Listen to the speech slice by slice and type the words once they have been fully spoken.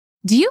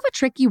Do you have a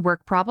tricky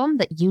work problem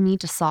that you need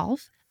to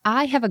solve?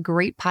 I have a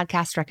great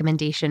podcast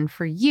recommendation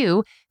for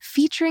you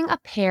featuring a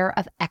pair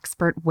of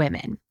expert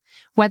women.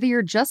 Whether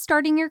you're just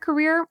starting your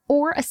career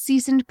or a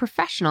seasoned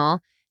professional,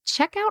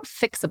 check out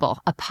Fixable,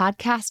 a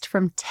podcast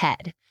from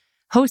TED.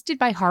 Hosted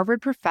by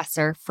Harvard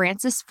professor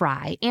Frances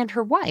Frei and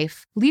her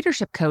wife,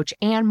 leadership coach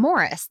Anne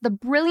Morris, the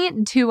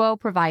brilliant duo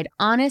provide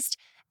honest,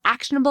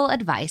 actionable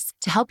advice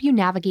to help you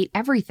navigate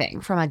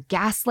everything from a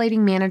gaslighting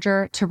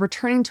manager to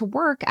returning to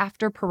work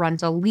after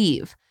parental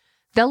leave.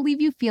 They'll leave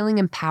you feeling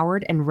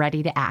empowered and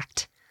ready to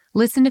act.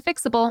 Listen to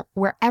Fixable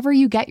wherever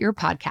you get your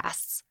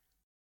podcasts.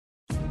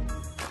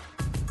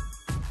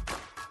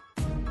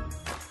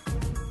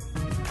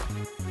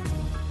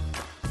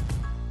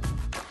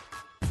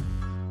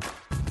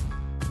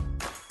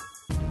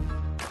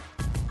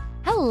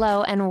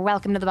 Hello and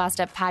welcome to the Bossed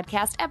Up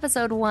Podcast,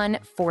 episode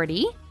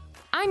 140.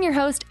 I'm your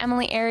host,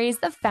 Emily Aries,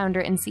 the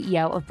founder and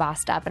CEO of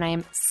Bossed Up, and I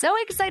am so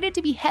excited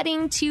to be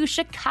heading to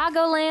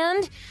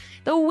Chicagoland,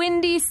 the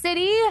Windy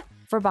City,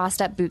 for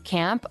Bossed Up Boot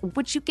Camp,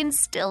 which you can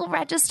still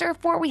register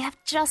for. We have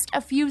just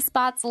a few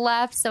spots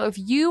left, so if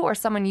you or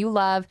someone you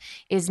love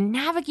is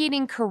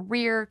navigating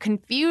career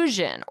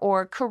confusion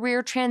or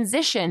career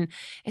transition,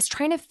 is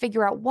trying to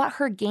figure out what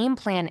her game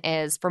plan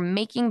is for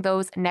making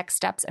those next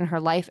steps in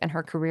her life and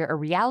her career a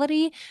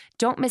reality,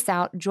 don't miss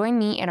out. Join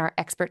me and our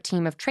expert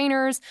team of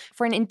trainers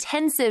for an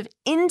intensive,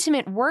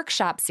 intimate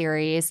workshop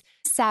series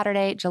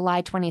Saturday, July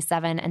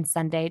 27 and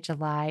Sunday,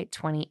 July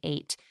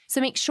 28. So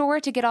make sure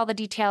to get all the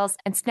details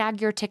and snag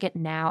your ticket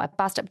now at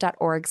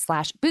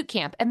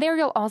bossedup.org/bootcamp. And there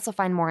you'll also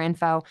find more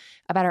info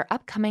about our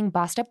upcoming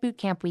Bossed Up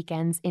Bootcamp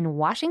weekends in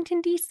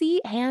Washington, D.C.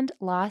 and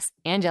Los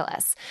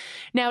Angeles.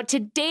 Now,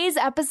 today's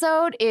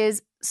episode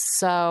is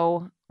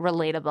so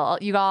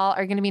relatable. You all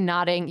are going to be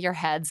nodding your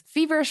heads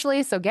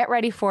feverishly, so get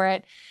ready for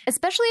it,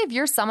 especially if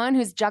you're someone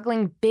who's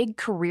juggling big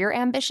career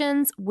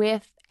ambitions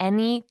with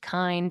any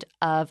kind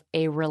of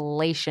a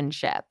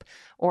relationship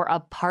or a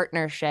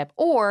partnership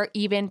or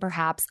even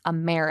perhaps a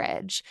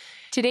marriage.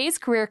 Today's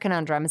career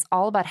conundrum is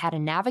all about how to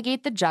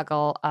navigate the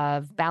juggle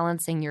of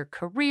balancing your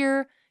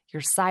career,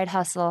 your side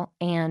hustle,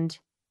 and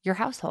your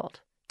household.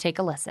 Take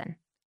a listen.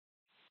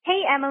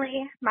 Hey,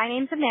 Emily. My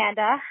name's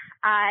Amanda.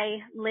 I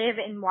live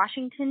in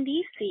Washington,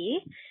 D.C.,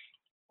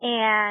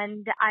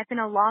 and I've been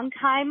a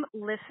long-time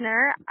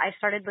listener. I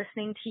started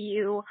listening to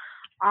you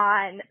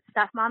on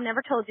Stuff Mom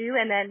Never Told You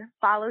and then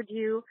followed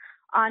you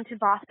onto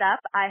Bossed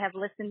Up. I have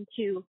listened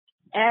to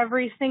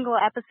every single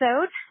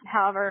episode.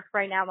 However,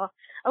 right now I'm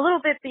a little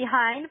bit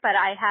behind, but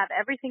I have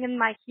everything in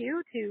my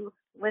queue to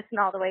listen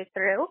all the way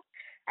through,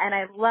 and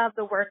I love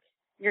the work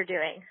you're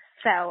doing.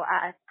 So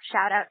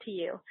shout out to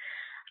you.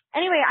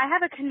 Anyway, I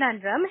have a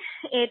conundrum.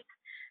 It's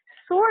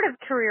sort of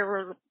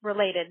career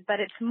related, but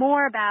it's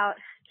more about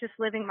just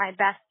living my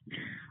best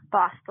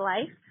boss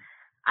life.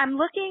 I'm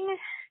looking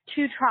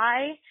to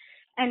try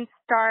and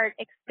start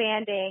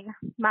expanding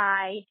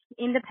my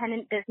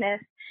independent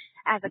business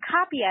as a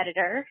copy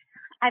editor.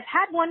 I've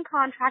had one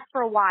contract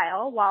for a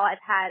while I've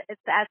had it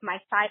as my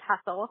side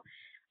hustle,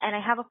 and I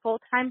have a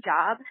full-time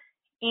job,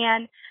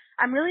 and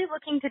I'm really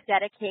looking to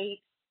dedicate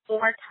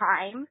more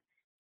time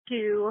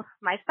to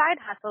my side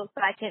hustle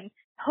so I can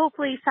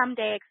hopefully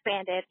someday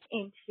expand it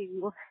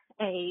into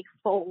a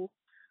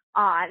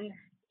full-on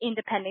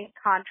independent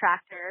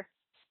contractor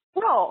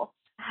role.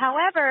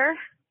 However,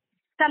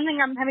 something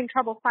I'm having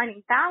trouble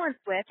finding balance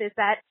with is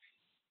that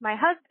my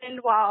husband,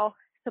 while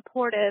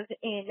supportive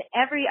in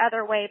every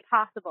other way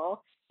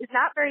possible, is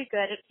not very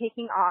good at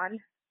taking on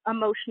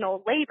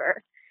emotional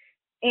labor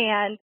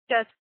and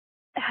just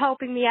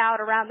helping me out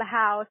around the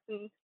house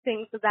and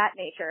things of that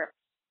nature.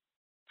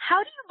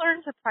 How do you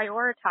learn to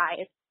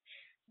prioritize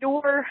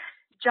your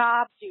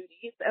job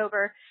duties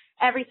over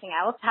everything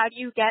else? How do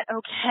you get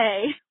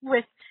okay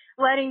with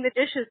letting the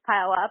dishes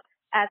pile up,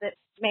 as it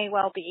may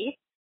well be?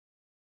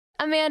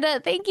 Amanda,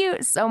 thank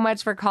you so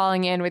much for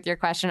calling in with your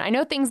question. I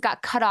know things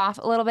got cut off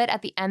a little bit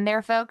at the end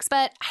there, folks,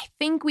 but I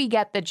think we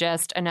get the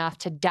gist enough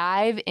to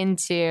dive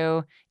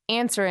into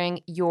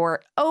answering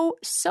your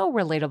so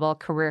relatable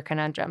career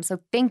conundrum. So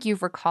thank you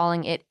for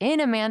calling it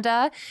in,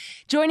 Amanda.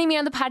 Joining me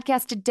on the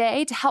podcast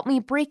today to help me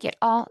break it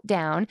all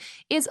down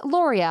is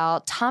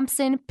L'Oreal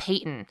Thompson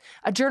Payton,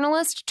 a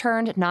journalist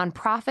turned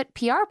nonprofit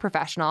PR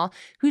professional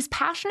who's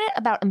passionate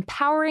about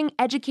empowering,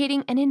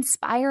 educating, and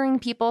inspiring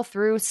people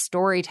through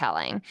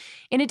storytelling.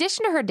 In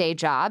addition to her day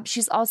job,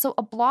 she's also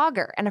a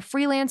blogger and a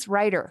freelance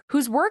writer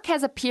whose work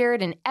has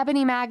appeared in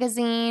Ebony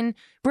Magazine,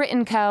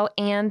 Brit & Co.,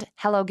 and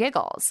Hello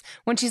Giggles.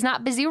 When she's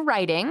not busy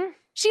writing,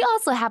 she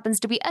also happens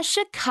to be a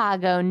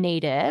Chicago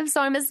native,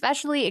 so I'm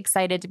especially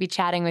excited to be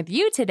chatting with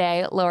you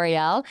today,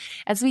 L'Oreal,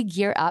 as we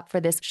gear up for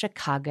this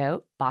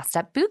Chicago Bossed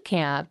Up Boot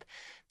Camp.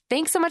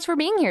 Thanks so much for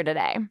being here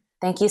today.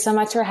 Thank you so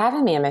much for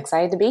having me. I'm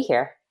excited to be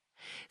here.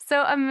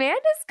 So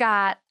Amanda's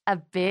got a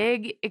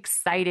big,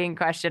 exciting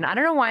question. I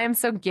don't know why I'm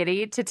so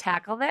giddy to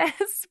tackle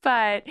this,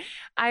 but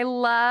I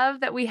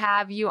love that we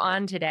have you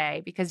on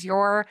today because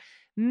your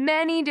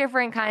many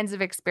different kinds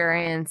of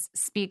experience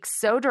speak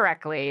so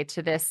directly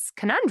to this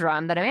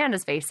conundrum that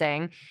Amanda's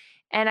facing.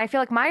 And I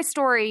feel like my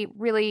story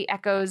really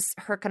echoes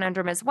her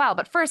conundrum as well.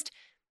 But first,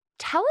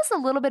 tell us a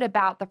little bit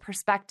about the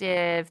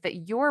perspective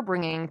that you're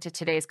bringing to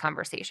today's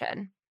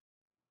conversation.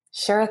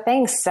 Sure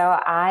thing. So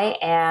I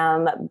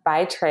am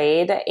by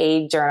trade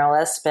a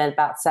journalist, spent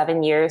about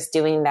 7 years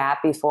doing that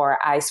before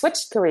I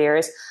switched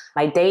careers.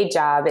 My day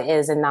job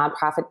is in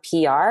nonprofit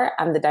PR.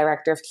 I'm the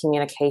director of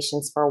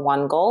communications for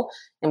One Goal,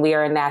 and we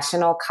are a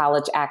national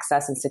college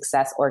access and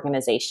success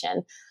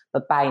organization.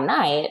 But by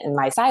night, and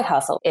my side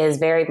hustle is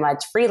very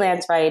much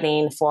freelance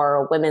writing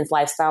for women's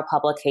lifestyle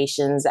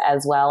publications,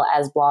 as well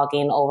as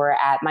blogging over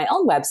at my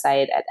own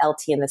website at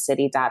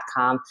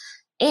ltinthecity.com.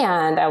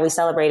 And I'll be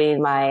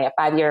celebrating my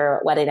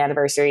 5-year wedding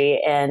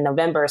anniversary in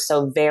November.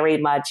 So very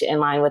much in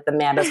line with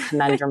Amanda's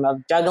conundrum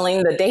of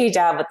juggling the day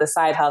job with the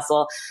side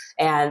hustle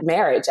and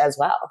marriage as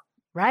well.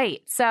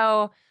 Right.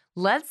 So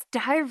let's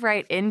dive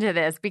right into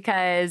this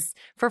because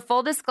for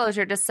full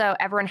disclosure, just so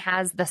everyone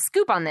has the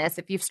scoop on this,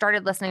 if you've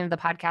started listening to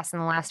the podcast in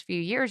the last few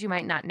years, you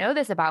might not know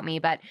this about me,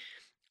 but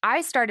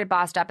I started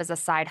Bossed Up as a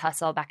side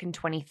hustle back in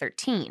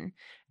 2013.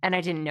 And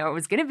I didn't know it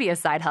was going to be a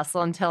side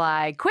hustle until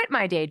I quit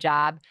my day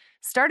job,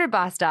 started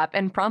Bossed Up,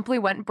 and promptly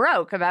went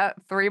broke about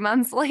 3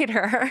 months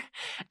later.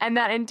 And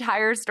that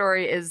entire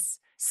story is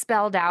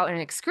spelled out in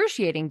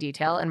excruciating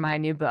detail in my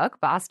new book,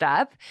 Bossed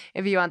Up,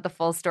 if you want the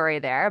full story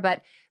there.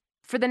 But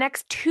for the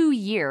next 2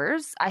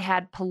 years, I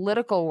had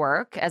political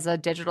work as a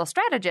digital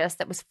strategist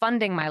that was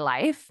funding my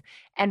life,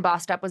 and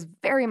Bossed Up was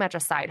very much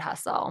a side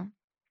hustle.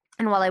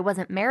 And while I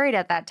wasn't married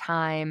at that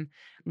time,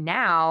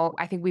 now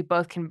I think we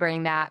both can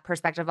bring that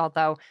perspective,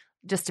 although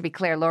just to be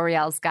clear,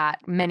 L'Oreal's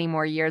got many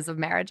more years of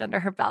marriage under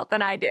her belt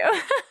than I do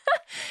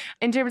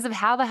in terms of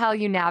how the hell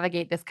you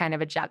navigate this kind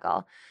of a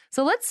juggle.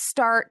 So let's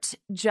start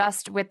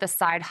just with the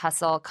side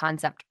hustle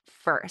concept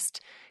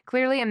first.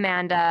 Clearly,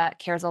 Amanda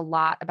cares a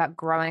lot about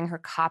growing her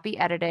copy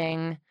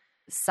editing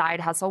side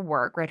hustle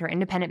work, right? Her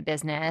independent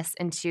business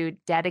into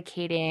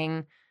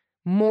dedicating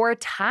more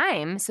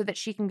time so that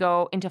she can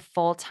go into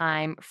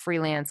full-time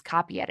freelance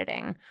copy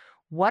editing.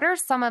 What are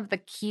some of the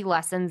key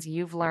lessons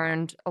you've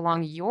learned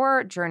along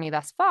your journey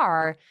thus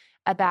far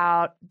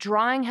about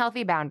drawing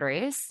healthy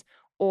boundaries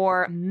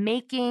or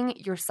making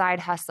your side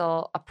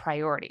hustle a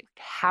priority?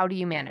 How do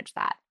you manage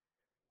that?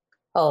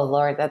 Oh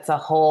Lord, that's a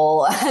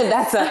whole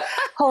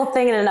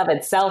thing in and of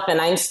itself.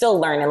 And I'm still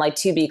learning, like,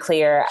 to be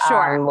clear,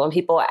 Sure. When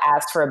people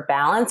ask for a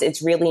balance,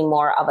 it's really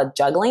more of a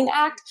juggling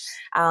act,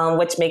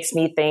 which makes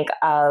me think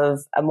of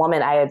a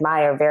woman I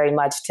admire very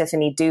much,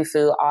 Tiffany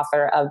Dufu,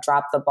 author of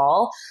Drop the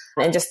Ball,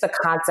 and just the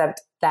concept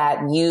that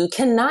you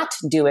cannot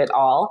do it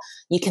all.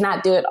 You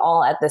cannot do it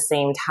all at the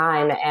same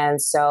time.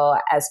 And so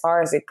as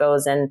far as it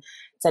goes in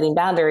setting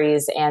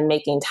boundaries and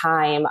making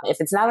time, if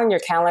it's not on your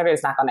calendar,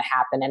 it's not going to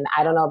happen. And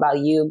I don't know about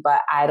you, but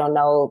I don't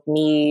know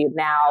me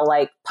now,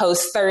 like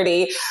post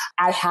 30,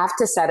 I have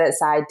to set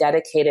aside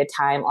dedicated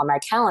time on my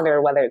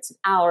calendar, whether it's an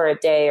hour a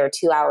day or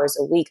 2 hours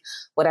a week,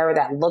 whatever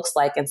that looks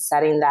like, and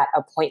setting that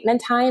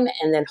appointment time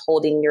and then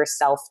holding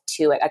yourself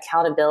to it.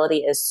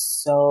 Accountability is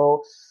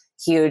so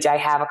huge. I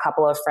have a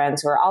couple of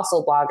friends who are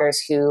also bloggers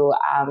who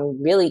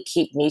really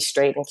keep me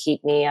straight and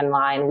keep me in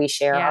line. We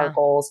share our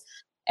goals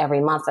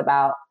every month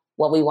about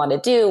what we want to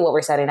do, what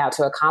we're setting out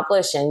to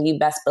accomplish. And you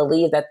best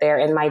believe that they're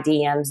in my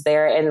DMs,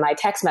 they're in my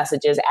text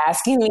messages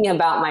asking me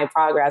about my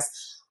progress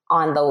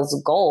on those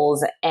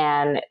goals.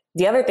 And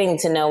the other thing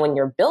to know when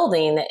you're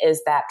building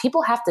is that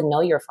people have to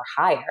know you're for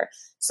hire.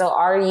 So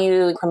are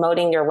you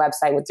promoting your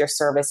website with your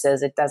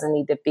services? It doesn't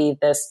need to be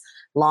this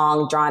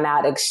long, drawn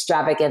out,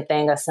 extravagant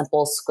thing. A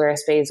simple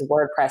Squarespace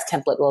WordPress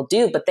template will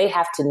do, but they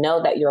have to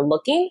know that you're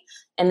looking,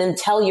 and then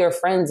tell your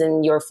friends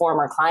and your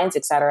former clients,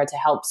 et cetera, to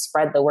help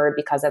spread the word,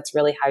 because that's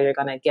really how you're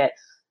going to get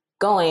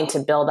going to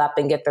build up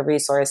and get the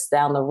resource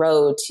down the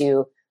road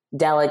to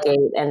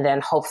delegate and then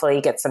hopefully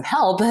get some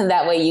help. And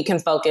that way you can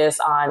focus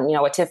on,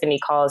 what Tiffany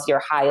calls your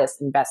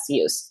highest and best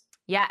use.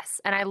 Yes.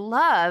 And I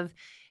love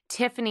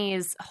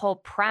Tiffany's whole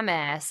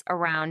premise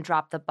around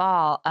Drop the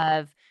Ball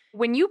of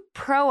when you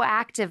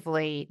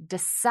proactively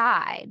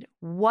decide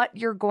what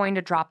you're going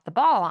to drop the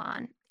ball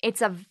on,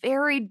 it's a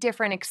very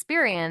different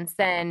experience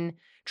than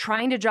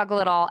trying to juggle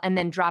it all and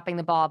then dropping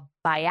the ball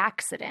by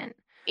accident.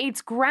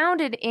 It's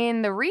grounded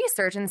in the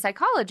research and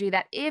psychology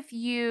that if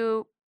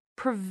you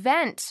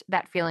prevent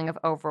that feeling of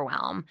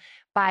overwhelm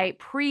by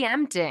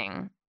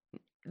preempting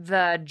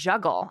the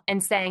juggle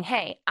and saying,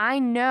 hey, I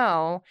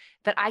know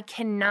that I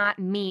cannot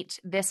meet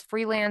this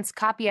freelance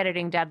copy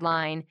editing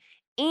deadline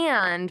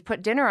and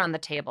put dinner on the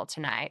table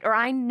tonight, or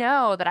I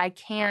know that I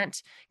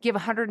can't give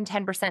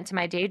 110% to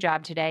my day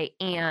job today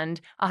and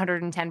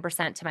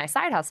 110% to my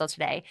side hustle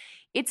today.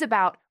 It's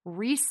about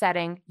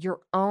resetting your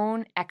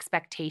own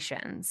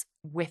expectations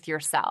with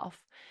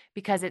yourself,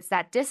 because it's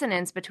that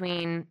dissonance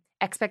between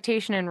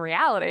expectation and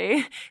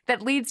reality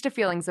that leads to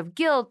feelings of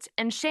guilt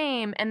and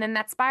shame, and then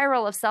that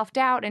spiral of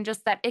self-doubt and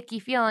just that icky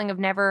feeling of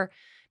never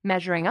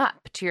measuring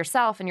up to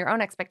yourself and your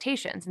own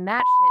expectations. And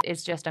that shit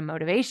is just a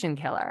motivation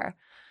killer.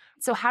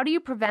 So how do you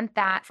prevent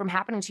that from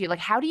happening to you? Like,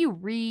 how do you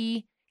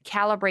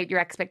recalibrate your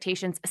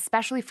expectations,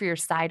 especially for your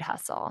side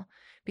hustle?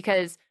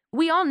 Because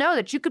we all know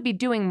that you could be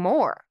doing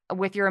more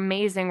with your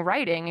amazing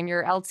writing and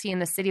your LT in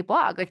the City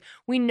blog. Like,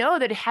 we know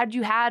that had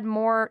you had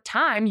more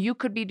time, you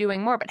could be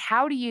doing more. But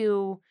how do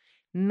you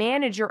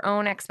manage your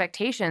own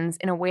expectations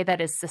in a way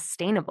that is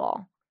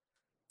sustainable?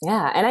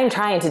 Yeah, and I'm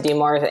trying to do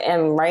more.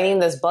 I'm writing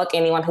this book.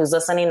 Anyone who's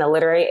listening, a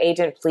literary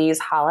agent, please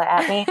holla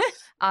at me.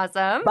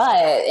 Awesome.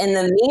 But in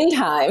the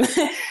meantime,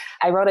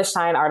 I wrote a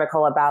Shine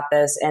article about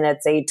this, and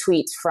it's a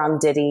tweet from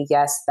Diddy,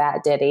 yes,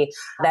 that Diddy,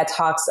 that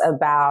talks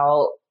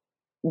about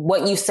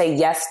what you say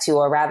yes to,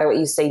 or rather what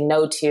you say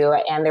no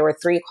to. And there were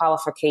 3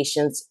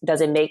 qualifications.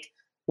 Does it make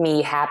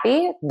me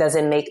happy? Does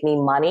it make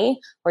me money?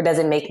 Or does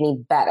it make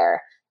me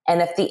better? And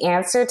if the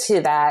answer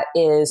to that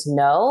is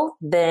no,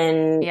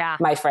 then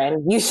my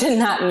friend, you should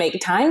not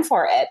make time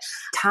for it.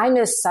 Time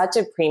is such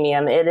a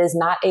premium. It is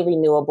not a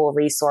renewable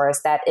resource.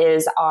 That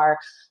is our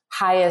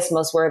highest,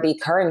 most worthy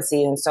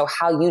currency. And so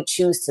how you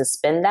choose to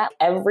spend that,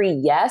 every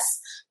yes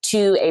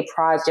to a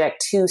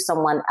project, to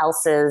someone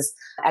else's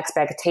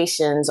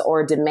expectations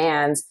or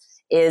demands,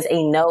 is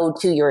a no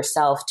to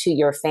yourself, to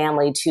your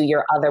family, to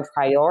your other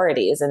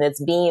priorities. And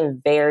it's being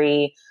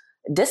very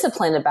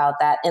disciplined about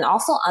that, and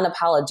also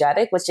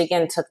unapologetic, which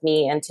again took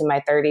me into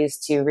my 30s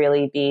to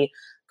really be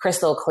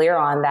crystal clear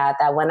on that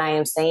when I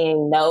am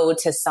saying no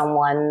to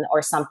someone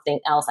or something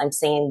else, I'm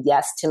saying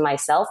yes to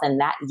myself. And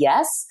that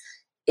yes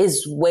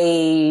is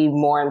way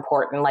more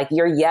important. Like,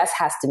 your yes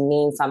has to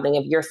mean something.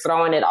 If you're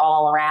throwing it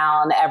all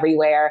around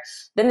everywhere,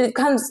 then it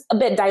becomes a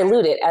bit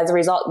diluted. As a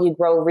result, you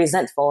grow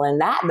resentful, and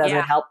that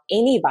doesn't help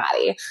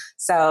anybody.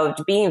 So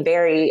being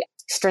very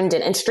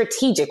stringent and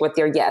strategic with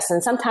your yes.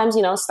 And sometimes,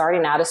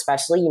 starting out,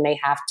 especially, you may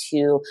have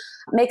to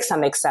make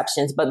some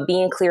exceptions, but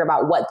being clear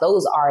about what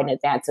those are in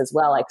advance as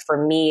well. Like,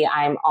 for me,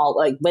 I'm all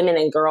like women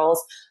and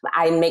girls.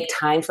 I make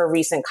time for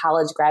recent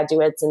college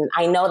graduates, and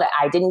I know that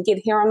I didn't get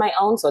here on my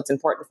own. So it's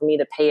important for me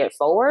to pay it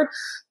forward.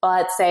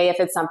 But say if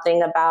it's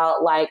something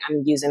about, like,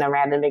 I'm using a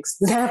random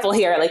example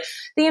here, like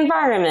the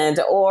environment,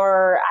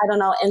 or I don't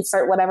know,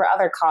 insert whatever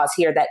other cause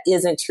here that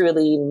isn't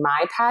truly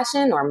my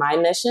passion or my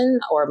mission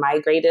or my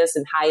greatest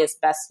and highest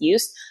best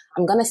use,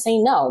 I'm going to say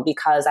no,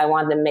 because I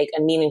want to make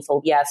a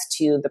meaningful yes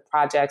to the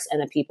projects and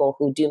the people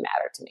who do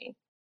matter to me.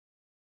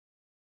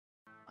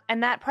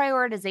 And that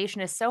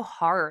prioritization is so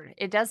hard.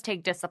 It does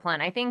take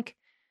discipline. I think,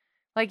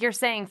 like you're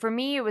saying, for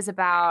me, it was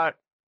about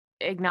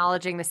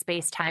acknowledging the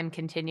space-time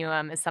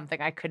continuum is something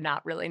I could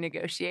not really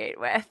negotiate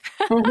with.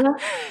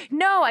 Mm-hmm.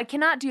 No, I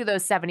cannot do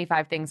those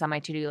 75 things on my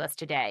to-do list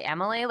today,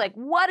 Emily. Like,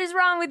 what is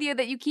wrong with you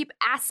that you keep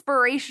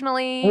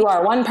aspirationally... You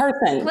are one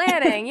person.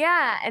 Planning,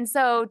 yeah. And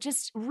so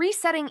just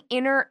resetting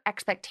inner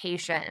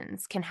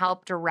expectations can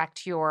help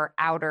direct your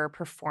outer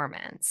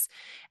performance.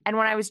 And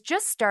when I was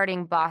just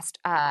starting Bossed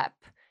Up,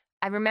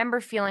 I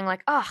remember feeling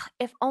like,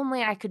 if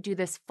only I could do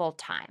this full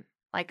time.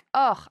 Like,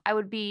 I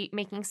would be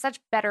making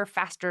such better,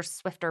 faster,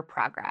 swifter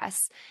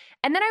progress.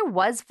 And then I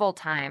was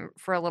full-time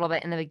for a little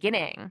bit in the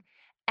beginning,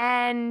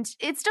 and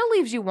it still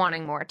leaves you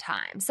wanting more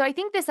time. So I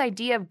think this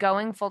idea of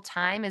going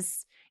full-time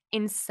is,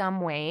 in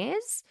some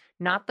ways,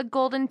 not the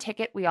golden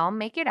ticket we all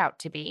make it out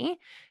to be.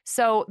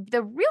 So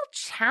the real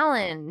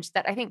challenge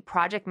that I think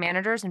project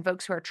managers and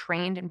folks who are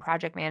trained in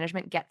project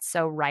management get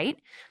so right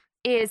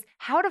is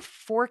how to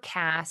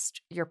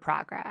forecast your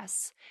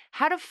progress,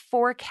 how to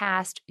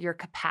forecast your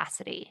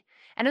capacity.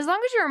 And as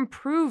long as you're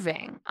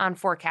improving on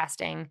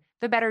forecasting,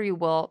 the better you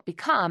will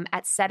become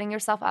at setting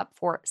yourself up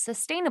for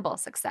sustainable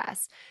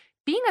success.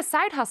 Being a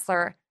side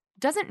hustler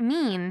doesn't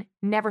mean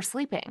never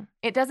sleeping.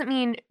 It doesn't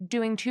mean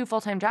doing 2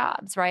 full-time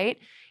jobs, right?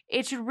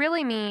 It should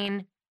really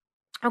mean,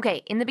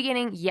 okay, in the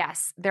beginning,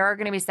 yes, there are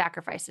going to be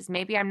sacrifices.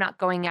 Maybe I'm not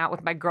going out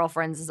with my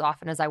girlfriends as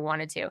often as I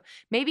wanted to.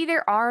 Maybe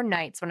there are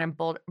nights when I'm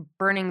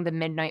burning the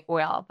midnight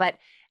oil, but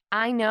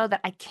I know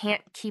that I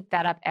can't keep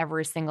that up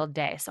every single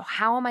day. So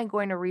how am I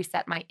going to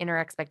reset my inner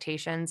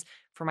expectations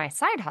for my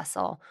side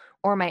hustle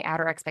or my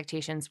outer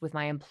expectations with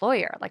my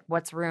employer? Like,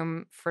 what's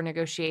room for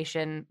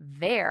negotiation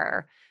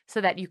there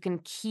so that you can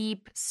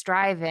keep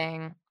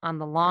striving on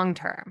the long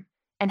term?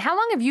 And how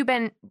long have you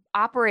been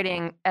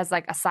operating as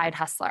like a side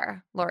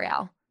hustler,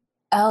 L'Oreal?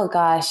 Oh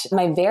gosh,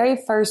 my very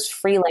first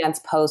freelance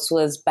post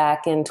was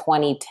back in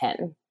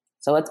 2010.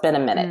 So it's been a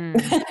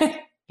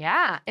minute.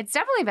 Yeah, it's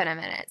definitely been a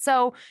minute.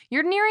 So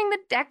you're nearing the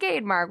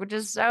decade mark, which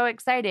is so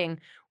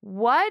exciting.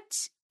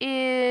 What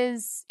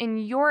is, in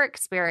your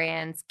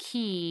experience,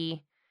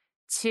 key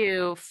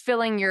to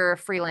filling your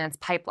freelance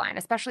pipeline,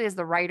 especially as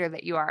the writer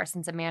that you are,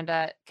 since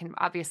Amanda can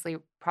obviously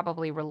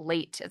probably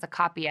relate as a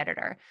copy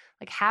editor?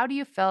 Like, how do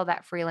you fill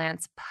that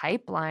freelance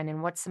pipeline,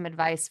 and what's some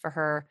advice for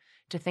her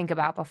to think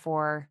about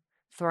before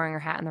throwing her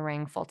hat in the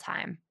ring full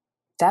time?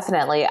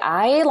 Definitely.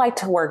 I like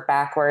to work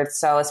backwards.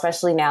 So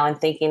especially now in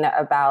thinking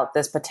about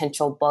this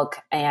potential book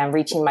and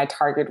reaching my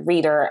target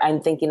reader, I'm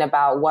thinking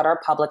about what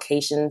are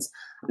publications,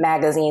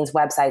 magazines,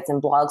 websites,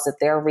 and blogs that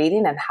they're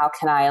reading, and how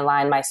can I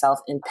align myself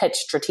and pitch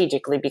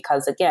strategically?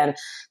 Because again,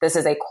 this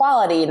is a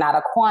quality, not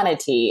a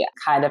quantity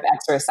kind of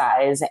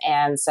exercise.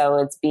 And so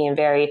it's being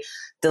very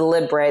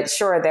deliberate.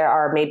 Sure, there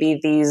are maybe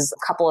these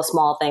couple of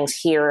small things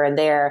here and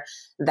there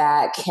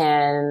that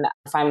can,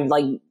 if I'm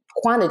like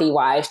quantity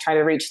wise, try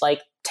to reach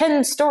like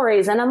 10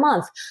 stories in a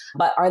month,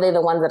 but are they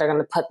the ones that are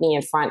going to put me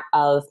in front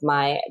of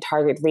my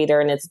target reader?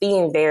 And it's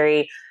being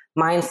very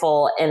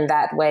mindful in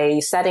that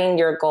way, setting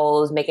your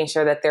goals, making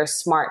sure that they're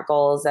smart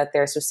goals, that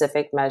they're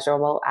specific,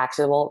 measurable,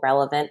 actionable,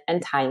 relevant,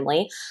 and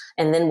timely,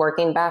 and then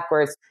working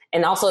backwards.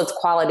 And also it's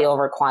quality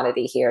over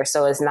quantity here.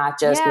 So it's not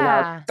just,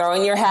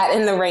 throwing your hat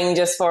in the ring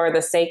just for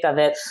the sake of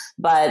it,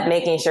 but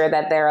making sure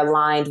that they're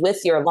aligned with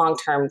your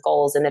long-term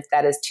goals. And if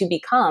that is to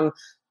become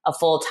a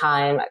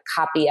full-time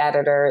copy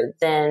editor,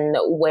 then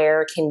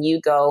where can you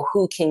go?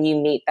 Who can you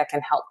meet that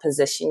can help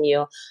position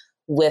you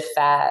with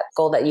that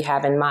goal that you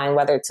have in mind,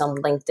 whether it's on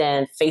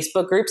LinkedIn,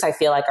 Facebook groups, I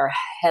feel like are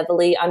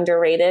heavily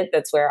underrated.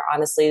 That's where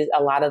honestly,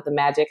 a lot of the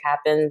magic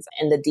happens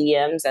in the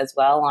DMs as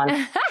well on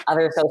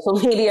other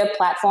social media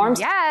platforms.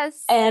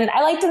 Yes. And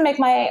I like to make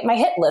my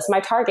hit list, my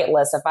target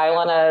list. If I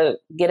want to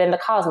get into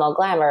Cosmo,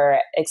 Glamour,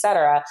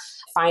 etc.,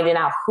 finding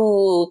out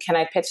who can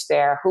I pitch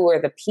there, who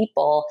are the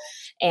people,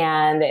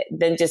 and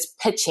then just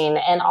pitching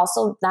and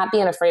also not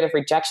being afraid of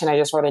rejection. I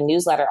just wrote a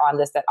newsletter on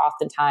this that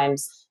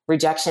oftentimes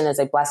rejection is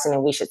a blessing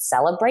and we should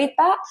celebrate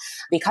that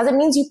because it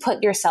means you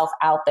put yourself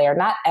out there.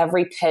 Not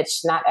every pitch,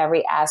 not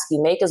every ask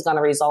you make is going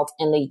to result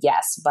in a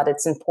yes, but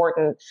it's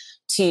important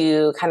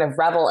to kind of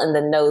revel in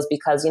the no's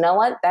because you know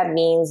what? That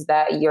means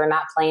that you're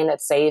not playing it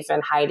safe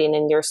and hiding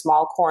in your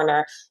small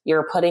corner.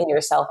 You're putting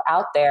yourself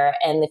out there.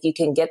 And if you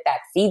can get that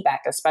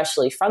feedback,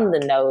 especially from the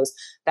no's,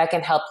 that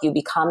can help you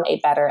become a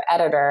better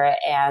editor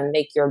and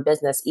make your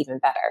business even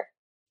better.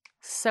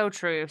 So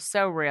true.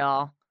 So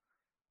real.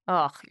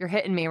 Oh, you're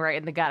hitting me right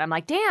in the gut. I'm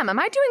like, damn, am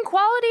I doing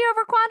quality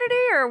over quantity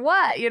or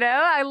what?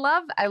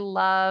 I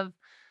love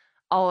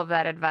all of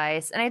that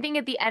advice. And I think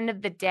at the end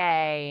of the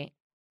day,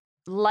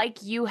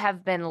 like you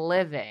have been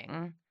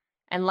living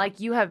and like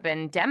you have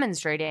been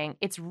demonstrating,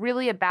 it's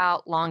really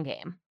about long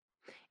game.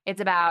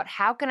 It's about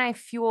how can I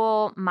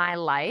fuel my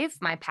life,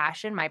 my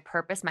passion, my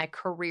purpose, my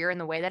career in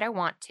the way that I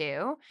want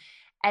to,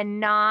 and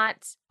not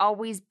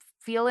always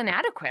feel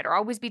inadequate or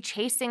always be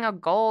chasing a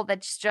goal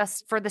that's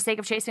just for the sake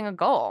of chasing a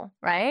goal,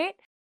 right?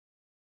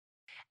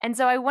 And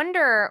so I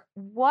wonder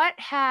what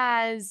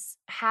has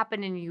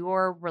happened in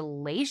your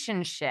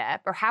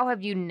relationship or how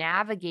have you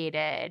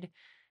navigated,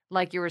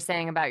 like you were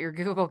saying about your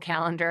Google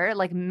Calendar,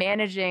 like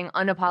managing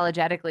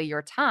unapologetically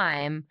your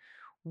time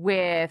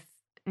with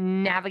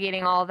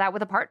navigating all of that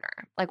with a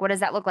partner? Like, what does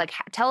that look like?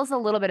 Tell us a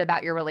little bit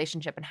about your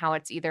relationship and how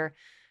it's either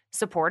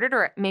supported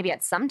or maybe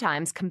at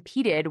sometimes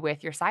competed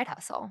with your side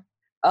hustle.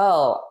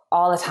 Oh,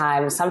 all the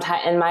time.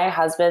 Sometimes, and my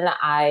husband,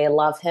 I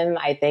love him.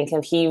 I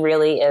think he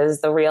really is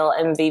the real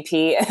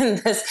MVP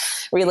in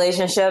this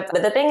relationship.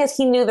 But the thing is,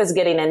 he knew this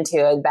getting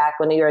into it back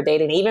when we were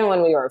dating, even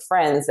when we were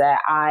friends, that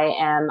I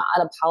am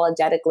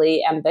unapologetically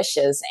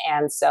ambitious.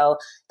 And so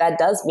that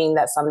does mean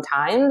that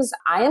sometimes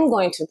I am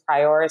going to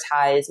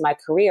prioritize my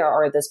career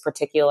or this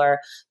particular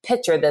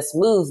pitch or this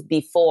move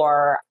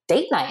before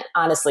date night,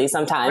 honestly,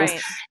 sometimes.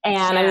 Right.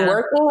 And I'm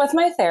working with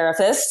my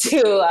therapist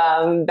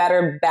to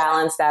better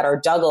balance that or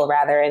juggle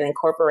rather and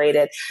incorporate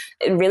it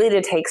really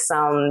to take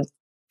some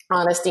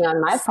honesty on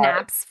my part.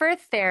 Snaps for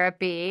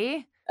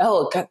therapy.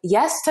 Oh,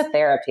 yes to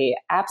therapy.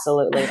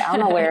 Absolutely. I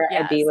don't know where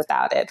yes. I'd be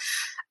without it.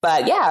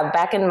 But yeah,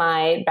 back in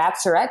my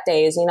bachelorette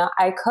days,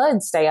 I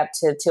could stay up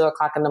to 2:00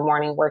 in the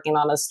morning working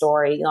on a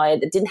story. I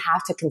didn't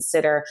have to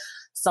consider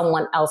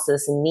someone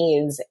else's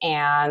needs.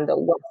 And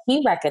what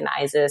he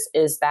recognizes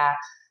is that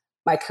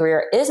my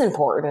career is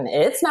important.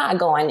 It's not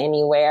going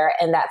anywhere.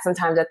 And that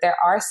sometimes that there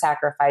are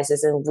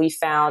sacrifices. And we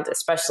found,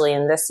 especially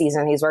in this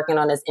season, he's working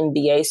on his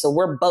MBA. So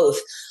we're both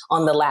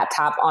on the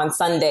laptop on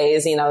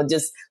Sundays,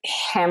 just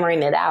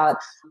hammering it out.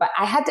 But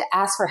I had to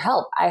ask for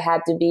help. I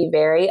had to be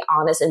very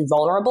honest and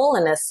vulnerable.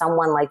 And as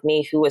someone like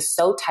me who is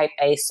so type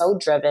A, so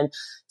driven,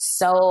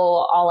 so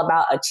all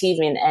about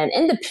achievement and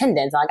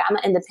independence, like I'm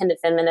an independent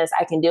feminist,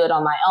 I can do it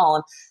on my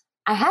own.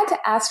 I had to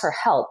ask for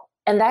help.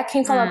 And that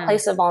came from a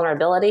place of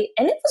vulnerability.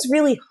 And it was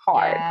really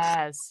hard.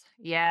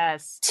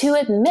 Yes. To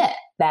admit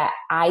that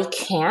I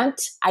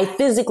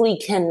physically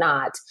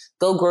cannot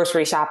go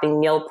grocery shopping,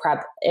 meal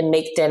prep, and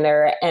make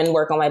dinner and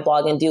work on my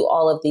blog and do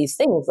all of these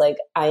things. Like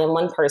I am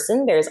one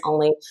person. There's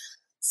only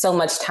so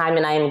much time.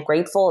 And I am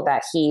grateful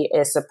that he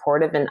is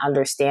supportive and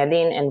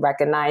understanding and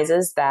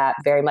recognizes that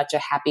very much a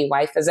happy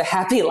wife is a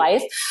happy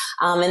life.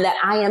 And that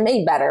I am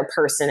a better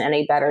person and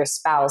a better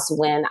spouse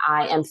when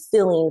I am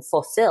feeling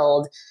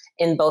fulfilled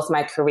in both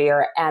my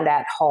career and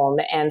at home.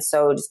 And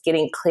so just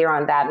getting clear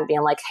on that and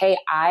being like, hey,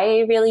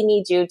 I really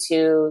need you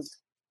to,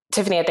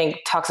 Tiffany, I think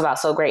talks about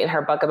so great in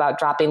her book about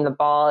dropping the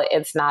ball.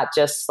 It's not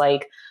just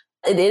like,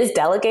 it is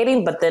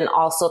delegating, but then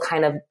also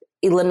kind of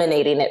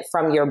eliminating it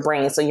from your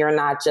brain. So you're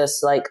not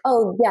just like,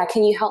 oh yeah,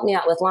 can you help me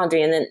out with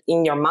laundry? And then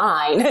in your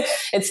mind,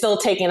 it's still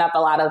taking up a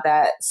lot of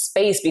that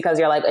space because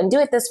you're like, and do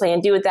it this way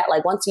and do it that.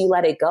 Like once you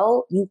let it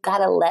go, you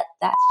gotta let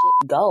that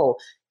shit go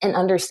and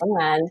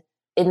understand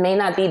it may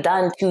not be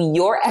done to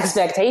your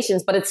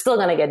expectations, but it's still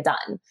going to get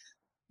done.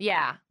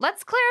 Yeah.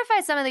 Let's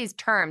clarify some of these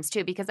terms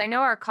too, because I know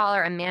our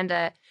caller,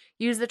 Amanda,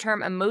 use the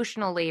term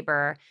emotional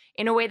labor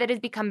in a way that has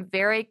become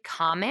very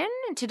common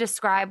to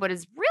describe what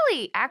is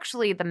really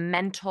actually the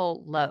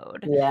mental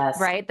load. Yes.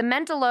 Right? The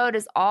mental load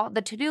is all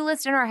the to-do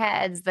list in our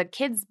heads, the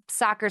kids'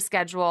 soccer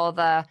schedule,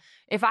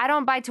 if I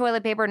don't buy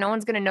toilet paper, no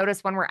one's going to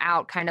notice when we're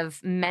out kind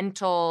of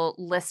mental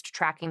list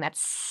tracking that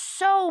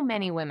so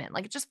many women,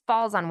 like it just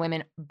falls on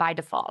women by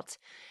default.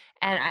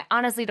 And I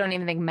honestly don't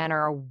even think men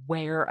are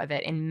aware of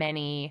it in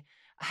many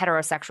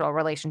heterosexual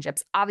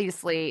relationships.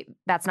 Obviously,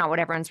 that's not what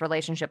everyone's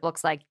relationship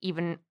looks like,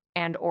 even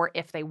and or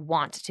if they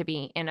want to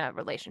be in a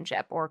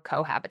relationship or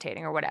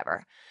cohabitating or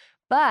whatever.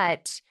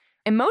 But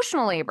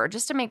emotional labor,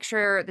 just to make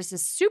sure this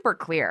is super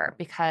clear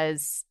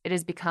because it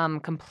has become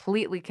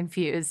completely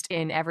confused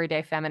in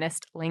everyday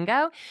feminist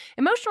lingo.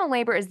 Emotional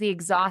labor is the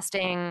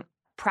exhausting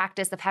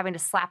practice of having to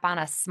slap on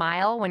a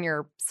smile when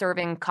you're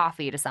serving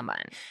coffee to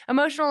someone.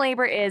 Emotional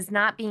labor is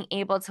not being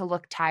able to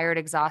look tired,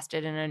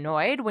 exhausted, and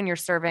annoyed when you're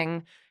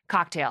serving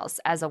cocktails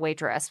as a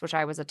waitress, which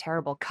I was a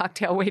terrible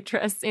cocktail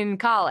waitress in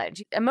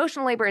college.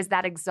 Emotional labor is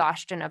that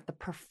exhaustion of the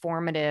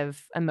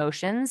performative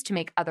emotions to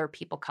make other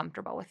people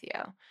comfortable with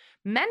you.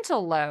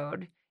 Mental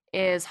load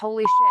is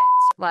holy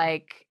shit.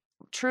 Like,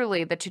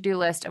 truly, the to-do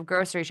list of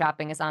grocery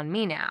shopping is on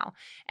me now.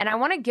 And I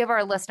want to give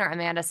our listener,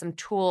 Amanda, some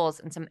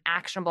tools and some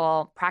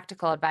actionable,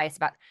 practical advice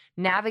about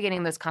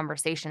navigating those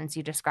conversations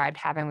you described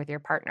having with your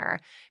partner,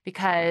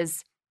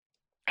 because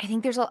I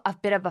think there's a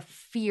bit of a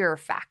fear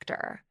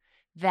factor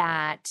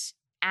that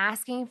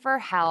asking for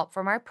help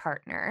from our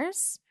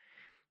partners,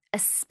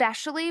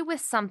 especially with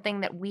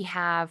something that we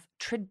have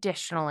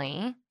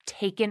traditionally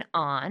taken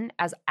on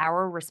as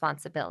our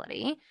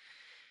responsibility,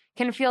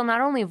 can feel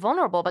not only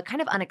vulnerable, but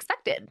kind of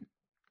unexpected,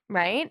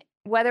 right?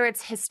 Whether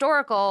it's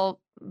historical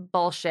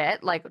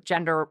bullshit like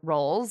gender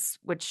roles,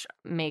 which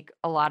make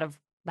a lot of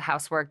the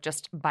housework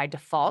just by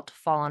default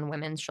fall on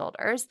women's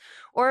shoulders,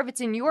 or if it's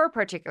in your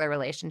particular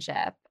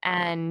relationship.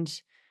 And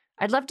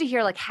I'd love to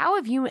hear, like, how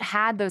have you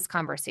had those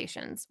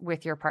conversations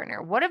with your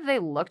partner? What have they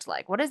looked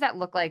like? What does that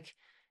look like?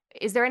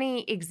 Is there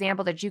any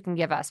example that you can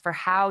give us for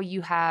how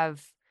you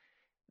have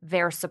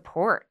their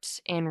support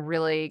in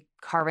really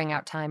carving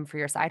out time for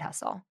your side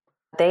hustle?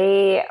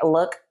 They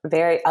look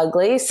very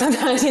ugly.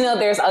 Sometimes,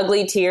 there's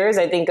ugly tears.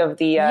 I think of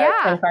the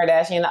Kim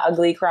Kardashian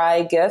ugly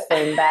cry gif,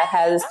 and that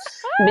has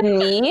been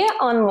me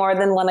on more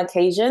than one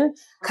occasion,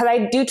 because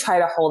I do try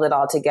to hold it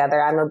all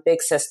together. I'm a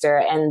big sister,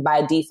 and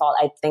by default,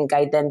 I think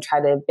I then try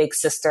to big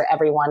sister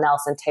everyone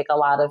else and take a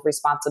lot of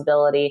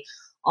responsibility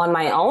on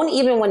my own,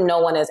 even when no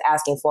one is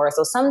asking for it.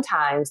 So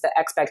sometimes the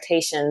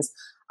expectations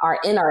are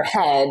in our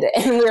head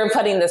and we're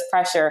putting this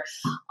pressure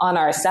on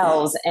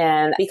ourselves.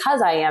 And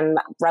because I am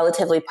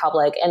relatively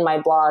public in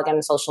my blog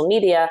and social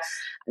media,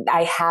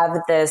 I have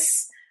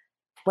this,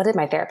 what did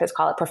my therapist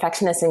call it?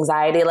 Perfectionist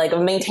anxiety, like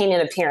of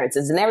maintaining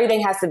appearances, and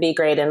everything has to be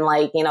great and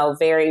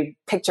very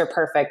picture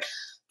perfect,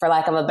 for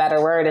lack of a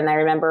better word. And I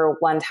remember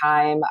one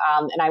time,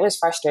 and I was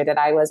frustrated.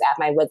 I was at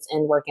my wit's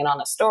end working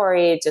on a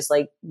story, just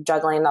like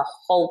juggling a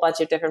whole bunch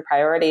of different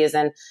priorities.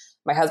 And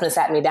my husband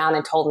sat me down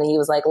and told me, he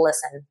was like,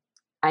 listen,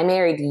 I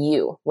married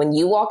you. When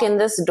you walk in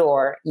this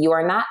door, you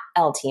are not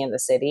LT in the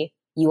city.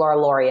 You are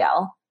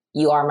L'Oreal.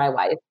 You are my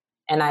wife.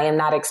 And I am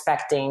not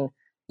expecting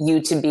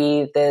you to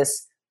be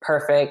this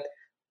perfect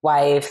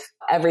wife,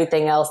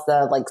 everything else,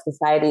 the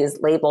society's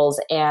labels.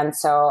 And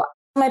so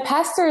my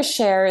pastor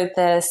shared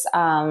this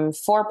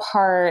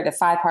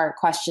 5-part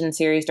question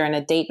series during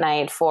a date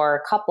night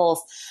for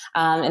couples.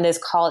 And it's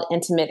called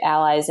Intimate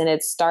Allies. And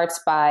it starts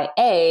by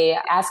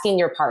asking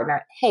your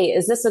partner, hey,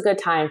 is this a good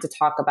time to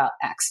talk about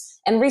X?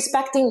 And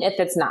respecting if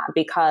it's not,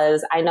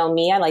 because I know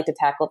me, I like to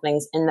tackle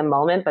things in the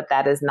moment, but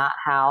that is not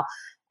how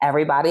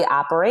everybody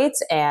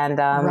operates. And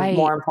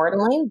more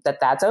importantly,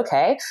 that's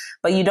okay.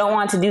 But you don't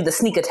want to do the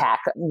sneak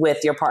attack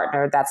with your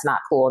partner. That's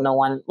not cool. No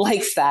one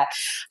likes that.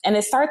 And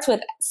it starts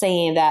with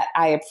saying that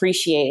I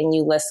appreciate, and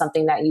you list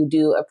something that you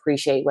do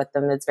appreciate with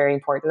them. It's very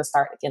important to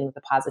start again with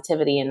the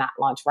positivity and not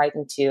launch right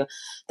into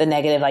the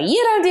negative, like,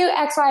 you don't do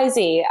X, Y,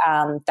 Z.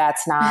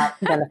 That's not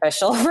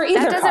beneficial for either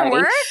party. That doesn't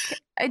work?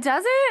 It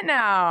doesn't?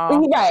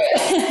 No.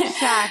 Right.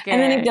 Shocking.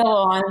 And then you go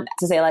on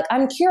to say, like,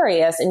 I'm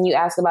curious. And you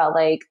ask about,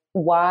 like,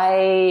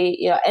 why,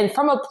 and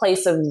from a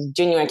place of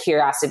genuine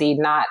curiosity,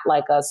 not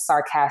like a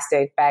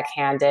sarcastic,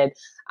 backhanded,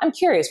 I'm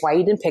curious why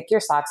you didn't pick your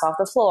socks off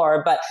the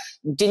floor, but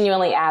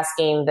genuinely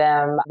asking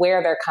them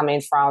where they're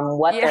coming from,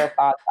 what their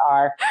thoughts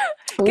are.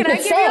 Can I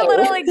give you a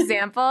little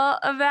example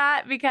of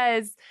that?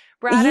 Because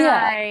Brad and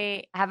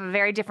I have a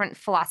very different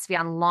philosophy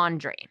on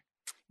laundry,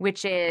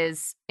 which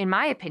is, in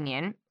my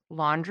opinion,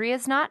 laundry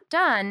is not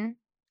done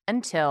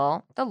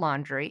until the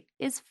laundry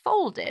is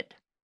folded.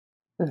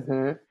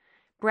 Mm-hmm.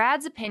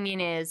 Brad's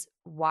opinion is,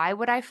 why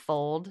would I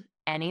fold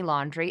any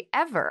laundry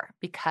ever?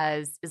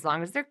 Because as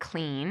long as they're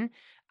clean,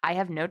 I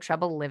have no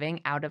trouble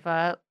living out of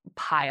a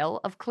pile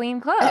of clean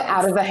clothes.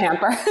 Out of the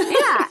hamper.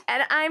 Yeah.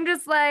 And I'm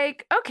just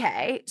like,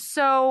 okay.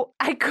 So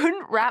I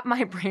couldn't wrap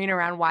my brain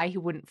around why he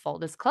wouldn't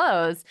fold his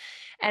clothes.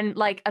 And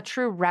like a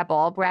true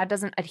rebel, Brad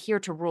doesn't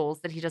adhere to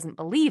rules that he doesn't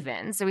believe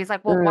in. So he's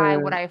like, well, why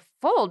would I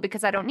fold?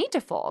 Because I don't need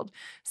to fold.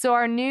 So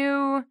our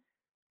new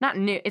not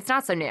new. It's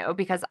not so new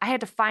because I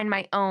had to find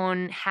my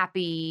own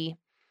happy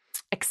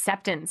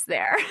acceptance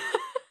there.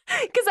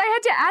 Because I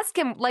had to ask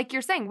him, like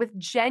you're saying, with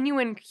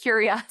genuine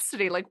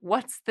curiosity, like,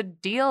 what's the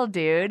deal,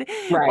 dude?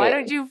 Right. Why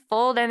don't you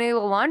fold any of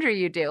the laundry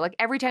you do? Like,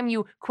 every time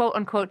you, quote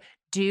unquote,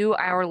 do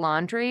our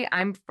laundry,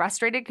 I'm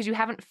frustrated because you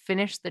haven't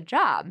finished the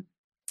job.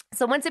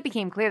 So once it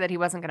became clear that he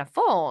wasn't going to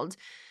fold,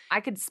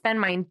 I could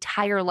spend my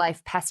entire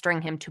life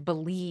pestering him to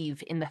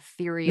believe in the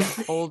theory of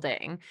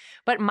folding.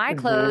 But my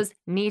clothes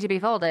need to be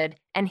folded,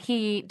 and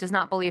he does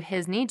not believe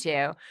his need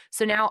to.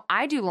 So now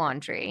I do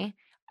laundry.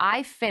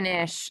 I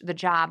finish the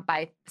job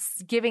by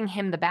giving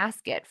him the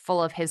basket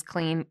full of his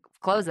clean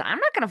clothes that I'm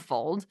not going to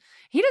fold.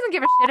 He doesn't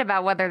give a shit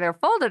about whether they're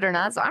folded or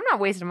not, so I'm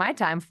not wasting my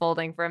time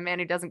folding for a man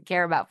who doesn't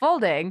care about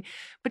folding.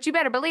 But you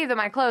better believe that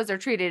my clothes are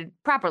treated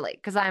properly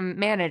because I'm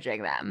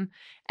managing them.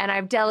 And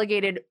I've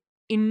delegated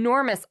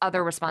enormous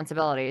other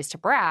responsibilities to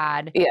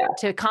Brad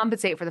to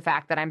compensate for the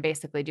fact that I'm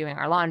basically doing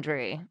our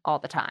laundry all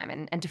the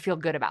time and to feel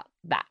good about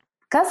that.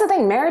 That's the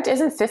thing. Marriage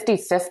isn't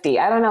 50-50.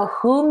 I don't know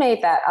who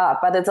made that up,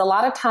 but it's a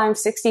lot of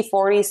times 60-40,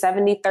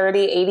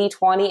 70-30,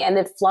 80-20, and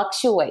it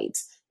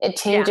fluctuates. It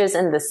changes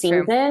in the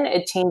season. True.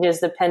 It changes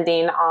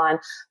depending on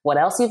what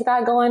else you've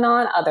got going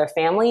on, other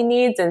family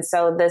needs. And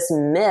so this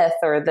myth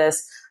or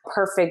this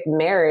perfect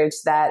marriage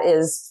that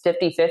is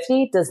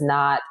 50-50 does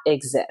not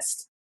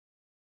exist.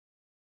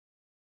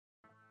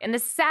 And the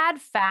sad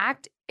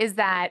fact is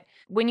that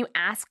when you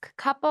ask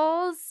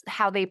couples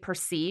how they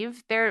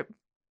perceive their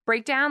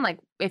breakdown, like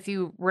if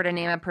you were to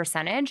name a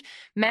percentage,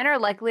 men are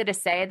likely to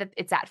say that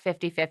it's at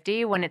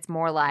 50-50 when it's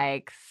more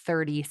like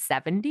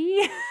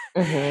 30-70.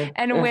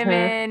 And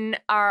women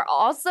are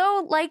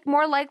also like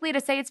more likely to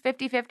say it's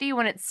 50-50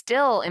 when it's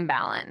still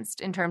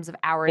imbalanced in terms of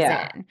hours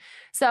in.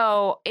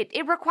 So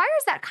it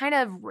requires that kind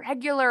of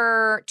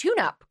regular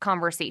tune-up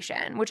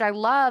conversation, which I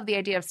love the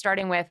idea of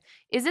starting with,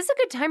 is this a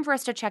good time for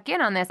us to check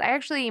in on this? I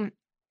actually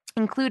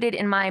included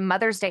in my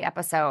Mother's Day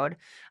episode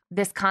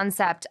this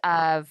concept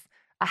of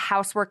a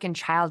housework and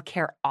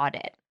childcare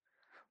audit.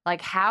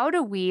 Like, how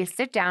do we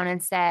sit down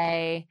and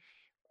say,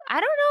 I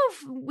don't know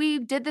if we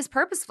did this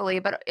purposefully,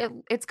 but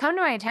it's come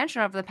to my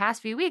attention over the past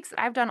few weeks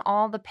that I've done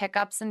all the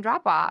pickups and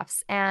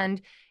drop-offs.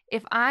 And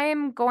if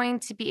I'm going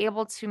to be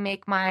able to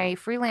make my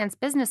freelance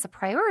business a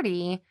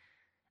priority,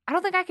 I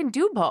don't think I can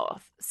do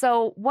both.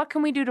 So what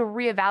can we do to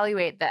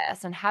reevaluate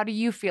this? And how do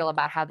you feel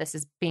about how this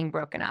is being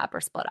broken up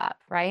or split up,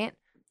 right?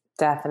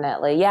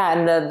 Definitely. Yeah.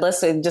 And the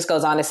list just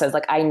goes on. It says,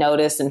 like, I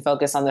notice and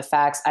focus on the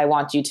facts. I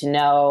want you to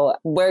know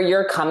where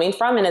you're coming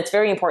from. And it's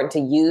very important to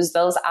use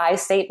those I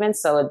statements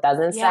so it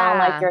doesn't sound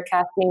like you're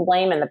casting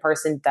blame and the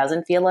person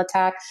doesn't feel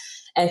attacked.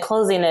 And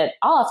closing it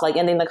off, like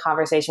ending the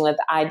conversation with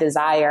I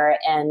desire,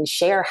 and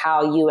share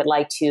how you would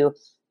like to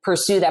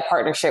pursue that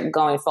partnership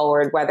going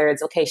forward, whether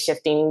it's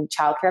shifting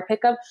childcare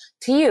pickup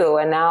to you.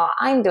 And now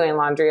I'm doing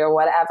laundry or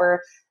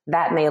whatever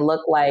that may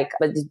look like,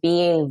 but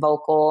being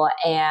vocal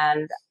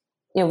and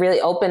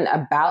really open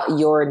about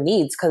your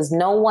needs, because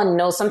no one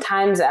knows.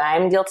 Sometimes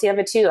I'm guilty of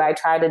it too. I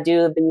try to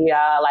do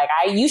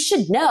the you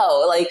should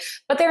know,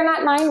 but they're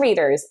not mind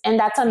readers, and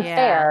that's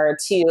unfair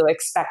to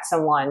expect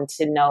someone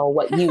to know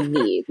what you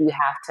need. You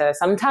have to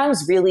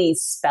sometimes really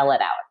spell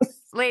it out.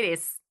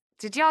 Ladies,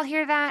 did y'all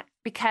hear that?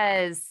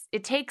 Because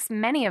it takes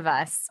many of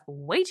us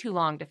way too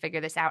long to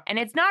figure this out. And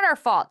it's not our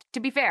fault, to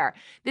be fair.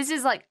 This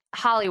is like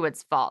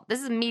Hollywood's fault.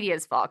 This is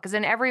media's fault. Because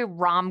in every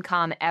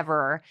rom-com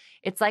ever,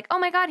 it's like, oh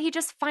my God, he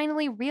just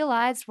finally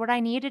realized what I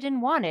needed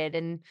and wanted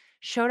and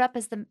showed up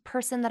as the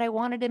person that I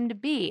wanted him to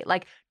be.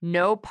 Like,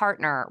 no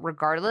partner,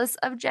 regardless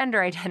of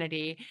gender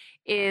identity,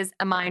 is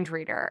a mind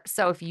reader.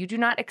 So if you do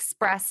not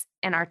express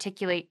and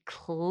articulate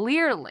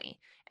clearly,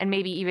 and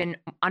maybe even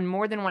on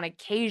more than one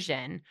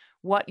occasion,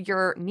 what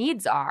your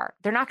needs are,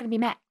 they're not going to be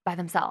met by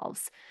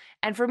themselves.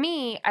 And for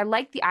me, I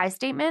like the I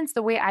statements.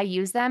 The way I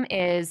use them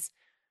is,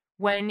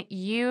 when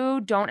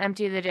you don't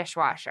empty the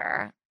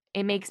dishwasher,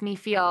 it makes me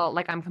feel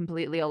like I'm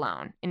completely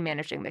alone in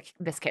managing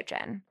this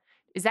kitchen.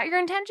 Is that your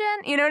intention?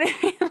 You know what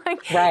I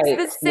mean?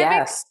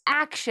 Specific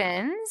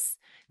actions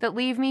that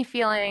leave me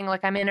feeling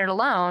like I'm in it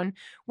alone,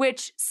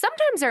 which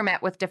sometimes are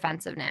met with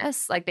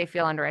defensiveness, like they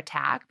feel under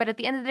attack. But at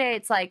the end of the day,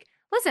 it's like,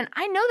 listen,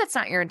 I know that's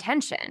not your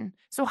intention.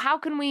 So how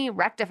can we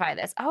rectify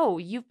this? Oh,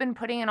 you've been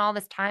putting in all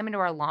this time into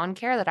our lawn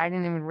care that I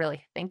didn't even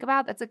really think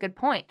about. That's a good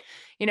point.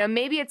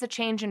 Maybe it's a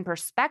change in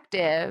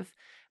perspective,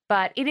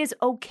 but it is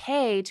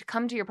okay to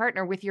come to your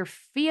partner with your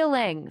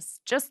feelings,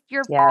 just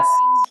your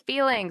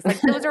feelings. Like,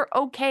 those are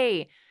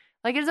okay.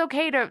 Like, it's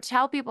okay to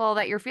tell people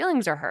that your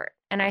feelings are hurt.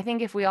 And I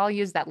think if we all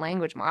use that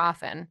language more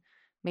often,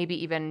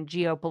 maybe even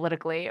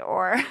geopolitically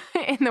or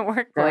in the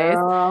workplace,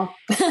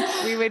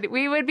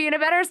 we would be in a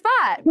better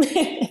spot.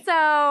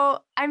 So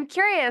I'm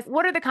curious,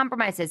 what are the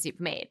compromises you've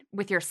made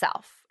with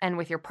yourself and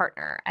with your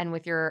partner and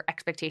with your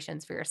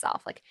expectations for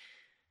yourself? Like,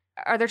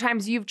 are there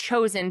times you've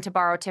chosen to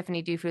borrow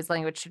Tiffany Dufu's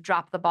language to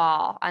drop the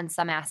ball on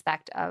some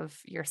aspect of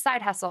your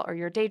side hustle or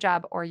your day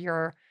job or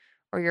your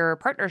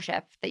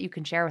partnership that you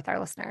can share with our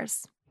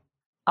listeners?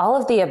 All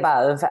of the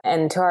above.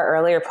 And to our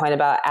earlier point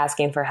about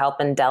asking for help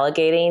and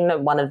delegating,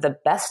 one of the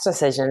best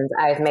decisions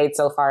I've made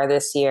so far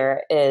this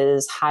year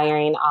is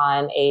hiring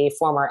on a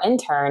former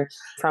intern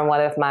from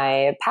one of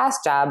my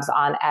past jobs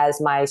on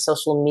as my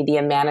social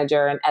media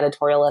manager and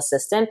editorial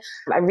assistant.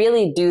 I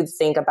really do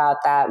think about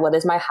that. What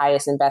is my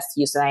highest and best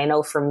use? And I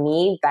know for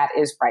me, that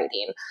is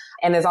writing.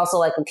 And it's also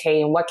like,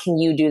 okay, and what can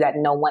you do that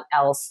no one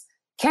else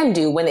can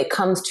do when it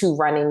comes to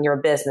running your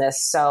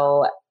business?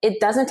 So it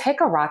doesn't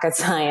take a rocket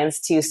science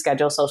to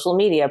schedule social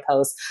media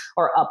posts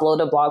or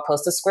upload a blog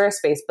post to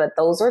Squarespace. But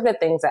those are the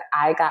things that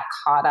I got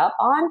caught up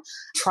on,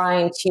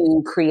 trying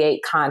to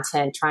create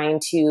content, trying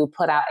to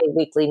put out a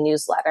weekly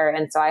newsletter.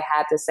 And so I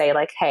had to say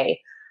like, hey,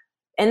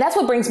 and that's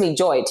what brings me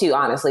joy too,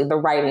 honestly, the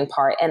writing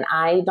part. And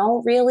I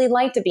don't really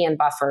like to be in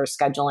buffers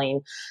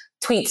scheduling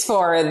tweets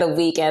for the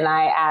week. And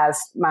I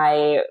asked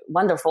my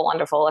wonderful,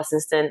 wonderful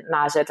assistant,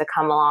 Naja, to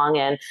come along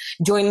and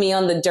join me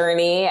on the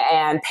journey,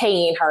 and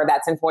paying her.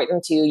 That's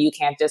important too. You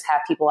can't just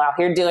have people out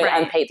here doing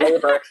unpaid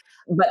labor,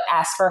 but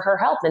ask for her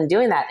help in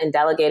doing that and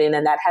delegating.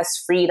 And that has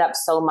freed up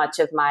so much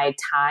of my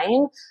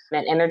time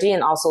and energy,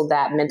 and also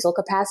that mental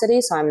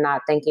capacity. So I'm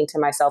not thinking to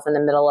myself in the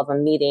middle of a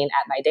meeting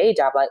at my day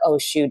job, like, oh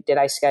shoot, did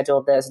I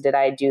schedule this? Did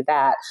I do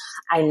that?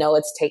 I know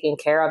it's taken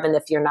care of. And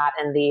if you're not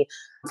in the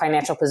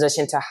financial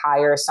position to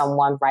hire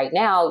someone right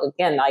now,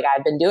 again, like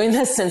I've been doing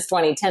this since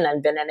 2010,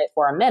 I've been in it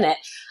for a minute,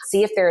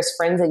 see if there's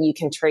friends that you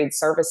can trade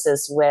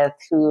services with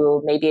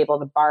who may be able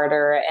to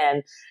barter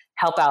and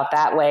help out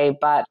that way.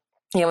 But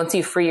once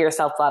you free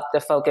yourself up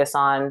to focus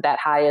on that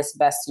highest,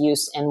 best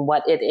use and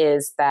what it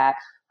is that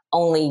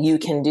only you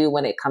can do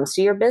when it comes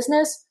to your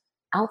business,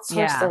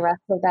 outsource the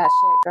rest of that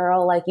shit,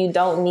 girl. Like, you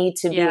don't need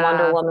to be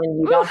Wonder Woman.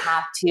 You don't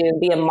have to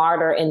be a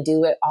martyr and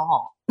do it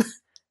all.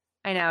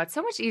 I know. It's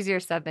so much easier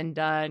said than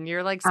done.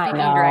 You're like speaking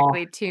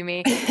directly to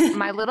me.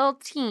 My little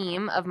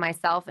team of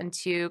myself and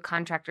 2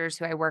 contractors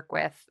who I work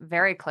with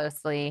very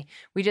closely,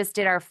 we just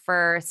did our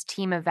first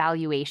team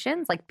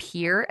evaluations, like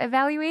peer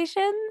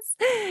evaluations.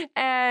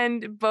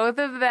 And both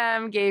of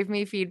them gave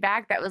me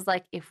feedback that was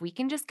like, if we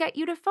can just get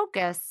you to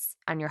focus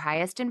on your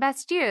highest and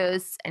best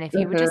use, and if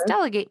you would just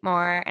delegate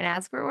more and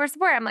ask for more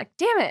support, I'm like,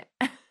 damn it.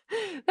 That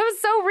was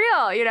so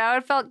real.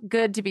 It felt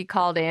good to be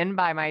called in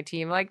by my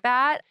team like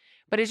that.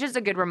 But it's just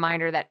a good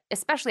reminder that,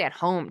 especially at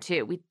home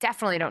too, we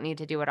definitely don't need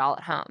to do it all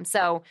at home.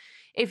 So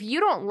if you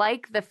don't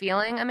like the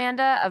feeling,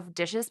 Amanda, of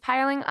dishes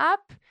piling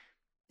up,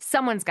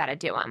 someone's got to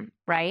do them,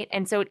 right?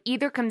 And so it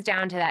either comes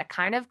down to that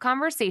kind of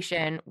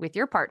conversation with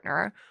your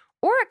partner,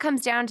 or it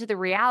comes down to the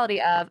reality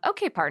of,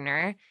 okay,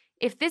 partner,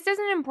 if this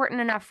isn't important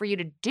enough for you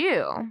to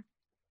do,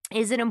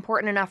 is it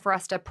important enough for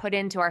us to put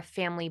into our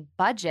family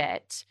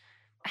budget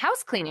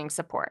house cleaning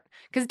support?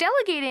 Because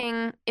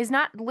delegating is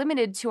not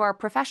limited to our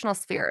professional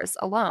spheres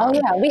alone. Oh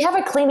yeah, we have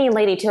a cleaning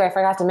lady too. I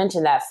forgot to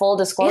mention that, full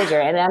disclosure.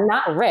 And I'm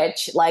not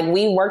rich. Like,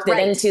 we worked it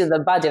into the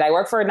budget. I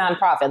work for a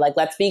nonprofit. Like,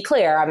 let's be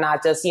clear. I'm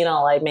not just,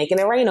 like making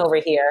it rain over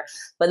here,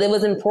 but it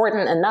was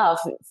important enough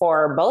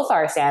for both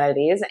our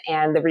sanities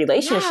and the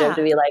relationship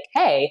to be like,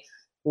 hey,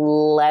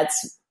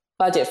 let's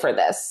budget for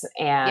this.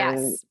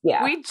 And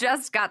we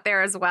just got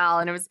there as well.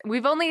 And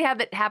we've only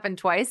had it happen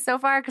twice so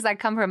far, because I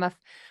come from a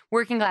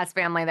working class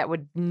family that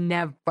would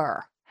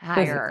never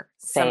hire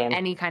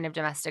any kind of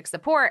domestic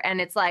support.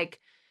 And it's like,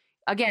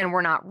 again,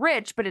 we're not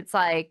rich, but it's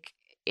like,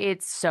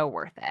 it's so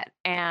worth it.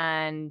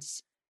 And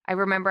I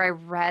remember I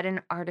read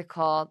an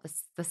article,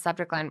 the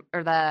subject line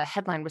or the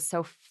headline was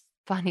so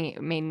funny.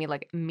 It made me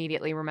like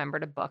immediately remember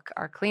to book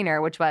our cleaner,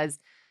 which was,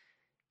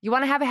 you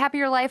want to have a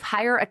happier life,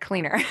 hire a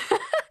cleaner.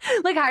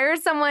 Like, hire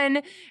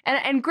someone,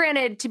 and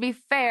granted, to be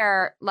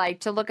fair, like,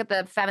 to look at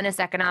the feminist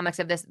economics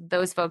of this,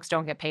 those folks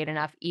don't get paid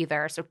enough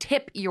either. So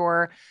tip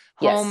your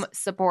home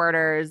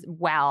supporters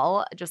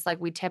well, just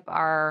like we tip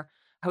our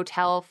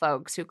hotel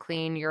folks who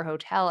clean your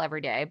hotel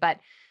every day. But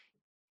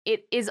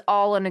it is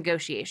all a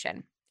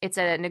negotiation. It's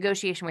a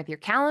negotiation with your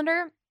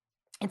calendar.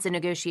 It's a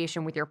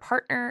negotiation with your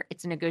partner.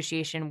 It's a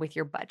negotiation with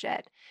your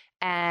budget,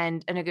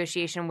 and a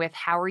negotiation with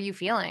how are you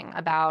feeling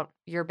about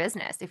your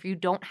business. If you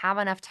don't have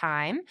enough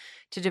time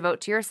to devote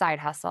to your side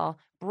hustle,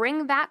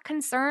 bring that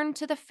concern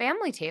to the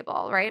family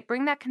table, right?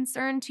 Bring that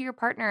concern to your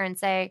partner and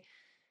say,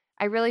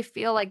 I really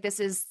feel like this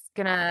is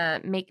going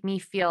to make me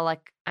feel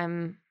like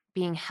I'm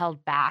being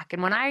held back.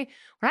 And when I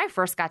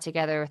first got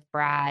together with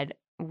Brad,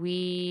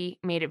 we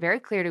made it very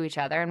clear to each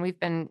other, and we've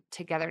been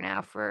together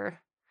now for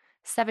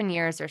 7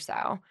 years or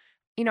so.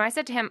 I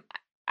said to him,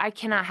 I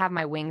cannot have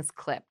my wings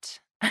clipped.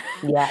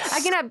 Yes.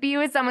 I cannot be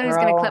with someone who's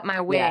going to clip my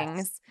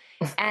wings.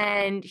 Yes.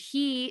 And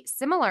he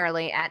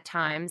similarly at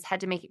times had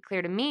to make it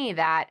clear to me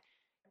that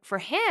for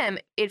him,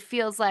 it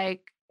feels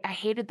like I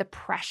hated the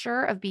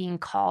pressure of being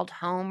called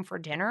home for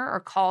dinner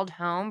or called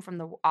home from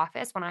the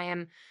office when I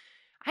am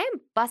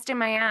busting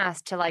my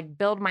ass to like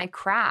build my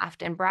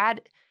craft. And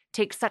Brad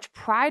takes such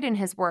pride in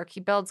his work.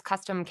 He builds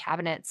custom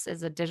cabinets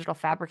as a digital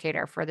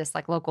fabricator for this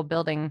like local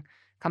building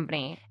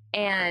company.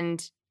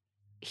 And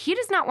he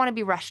does not want to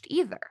be rushed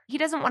either. He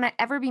doesn't want to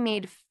ever be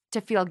made to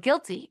feel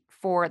guilty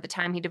for the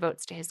time he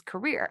devotes to his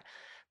career.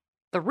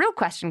 The real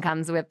question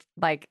comes with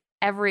like,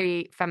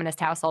 every feminist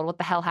household, what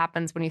the hell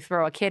happens when you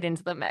throw a kid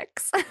into the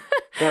mix?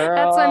 Girl.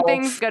 That's when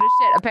things go to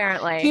shit,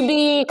 apparently. To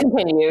be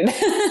continued.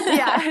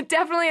 Yeah,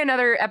 definitely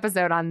another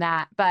episode on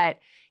that. But,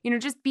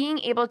 just being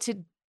able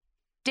to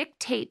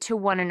dictate to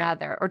one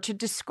another, or to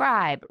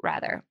describe,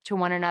 rather, to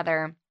one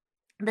another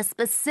the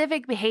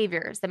specific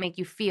behaviors that make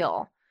you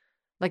feel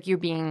like your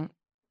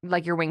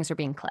wings are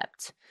being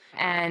clipped.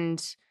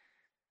 And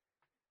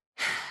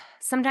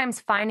sometimes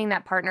finding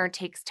that partner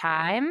takes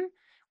time,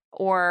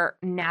 or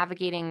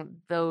navigating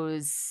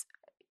those,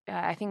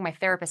 I think my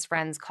therapist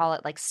friends call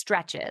it like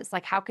stretches.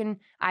 Like, how can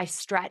I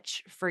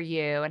stretch for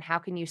you and how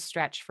can you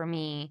stretch for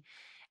me?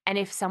 And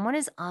if someone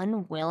is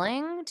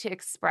unwilling to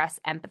express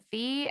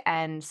empathy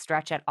and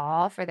stretch at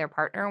all for their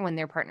partner, when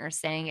their partner is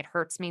saying, it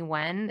hurts me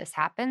when this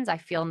happens, I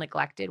feel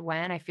neglected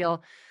when, I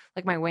feel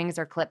like my wings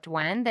are clipped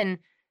when, then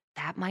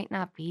that might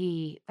not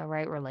be the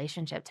right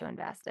relationship to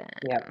invest in.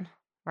 Yep.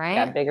 Right?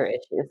 Got bigger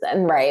issues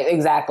then. Right.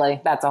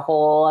 Exactly. That's a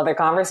whole other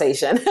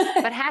conversation.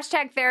 But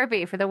hashtag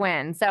therapy for the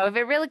win. So if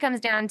it really comes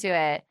down to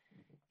it,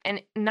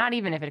 and not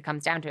even if it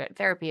comes down to it,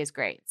 therapy is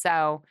great.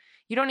 So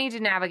you don't need to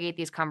navigate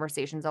these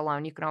conversations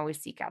alone. You can always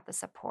seek out the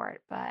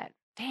support. But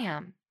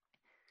damn,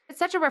 it's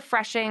such a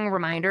refreshing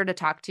reminder to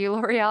talk to you,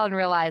 L'Oreal, and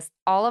realize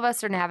all of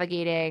us are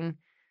navigating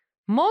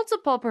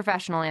multiple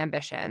professional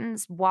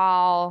ambitions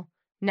while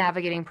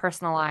navigating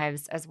personal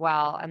lives as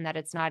well, and that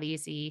it's not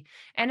easy.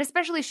 And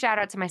especially shout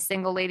out to my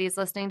single ladies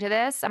listening to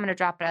this. I'm going to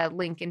drop a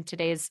link in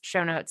today's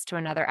show notes to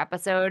another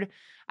episode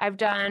I've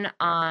done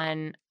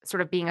on sort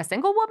of being a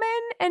single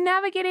woman and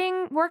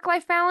navigating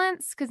work-life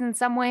balance, because in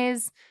some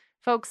ways,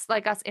 folks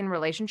like us in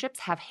relationships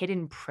have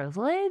hidden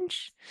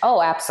privilege.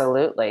 Oh,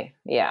 absolutely.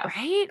 Yeah.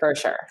 Right? For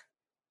sure.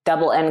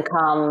 Double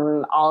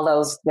income, all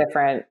those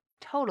different.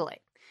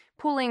 Totally.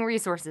 Pooling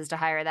resources to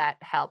hire that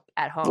help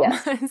at home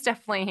is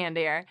definitely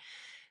handier.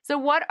 So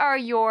what are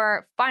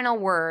your final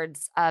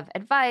words of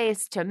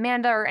advice to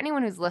Amanda or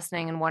anyone who's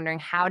listening and wondering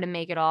how to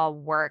make it all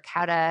work,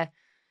 how to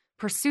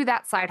pursue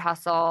that side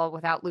hustle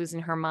without losing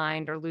her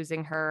mind or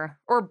losing her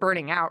or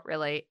burning out,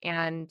 really,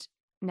 and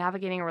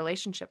navigating a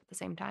relationship at the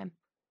same time?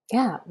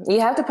 Yeah. You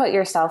have to put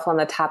yourself on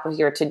the top of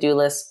your to-do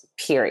list,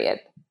 period.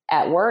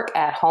 At work,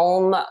 at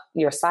home,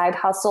 your side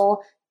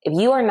hustle. If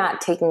you are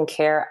not taking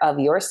care of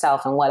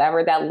yourself and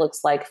whatever that looks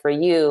like for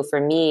you, for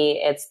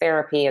me, it's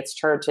therapy, it's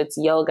church, it's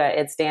yoga,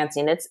 it's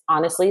dancing. It's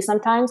honestly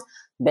sometimes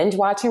binge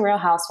watching Real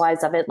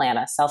Housewives of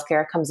Atlanta.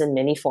 Self-care comes in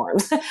many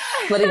forms.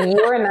 But if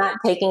you are not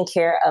taking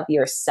care of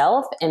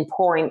yourself and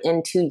pouring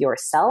into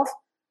yourself,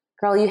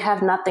 girl, you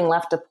have nothing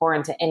left to pour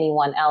into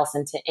anyone else,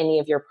 into any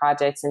of your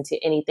projects, into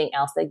anything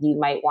else that you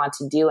might want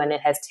to do. And it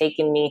has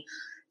taken me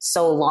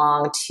so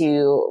long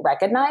to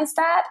recognize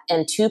that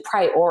and to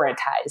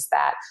prioritize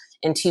that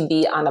and to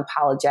be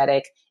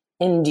unapologetic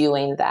in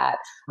doing that.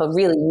 But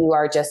really, you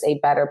are just a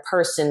better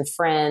person,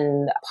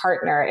 friend,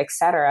 partner,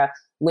 etc.,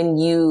 when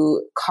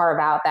you carve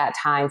out that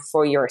time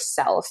for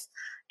yourself.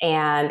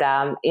 And,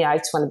 I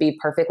just want to be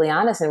perfectly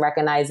honest and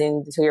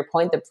recognizing, to your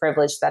point, the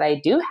privilege that I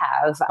do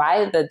have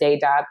by the day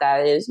job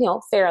that is,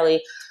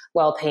 fairly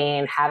well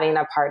paying, having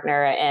a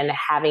partner and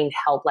having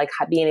help, like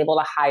being able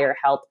to hire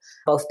help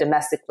both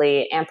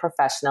domestically and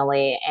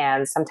professionally.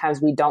 And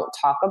sometimes we don't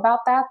talk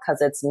about that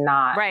because it's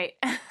not right.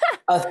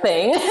 a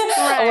thing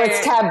Right. or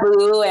it's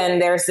taboo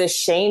and there's this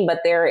shame, but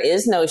there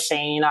is no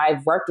shame.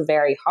 I've worked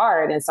very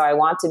hard. And so I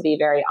want to be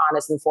very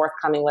honest and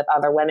forthcoming with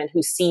other women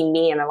who see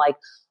me and are like,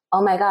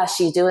 oh my gosh,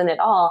 she's doing it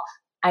all.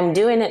 I'm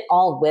doing it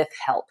all with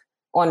help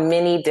on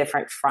many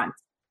different fronts.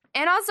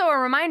 And also a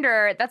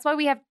reminder, that's why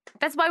we got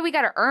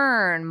to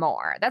earn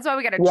more. That's why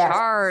we got to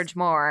charge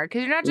more,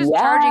 because you're not just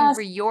charging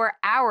for your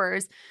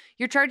hours,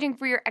 you're charging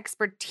for your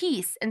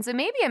expertise. And so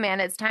maybe,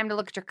 Amanda, it's time to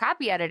look at your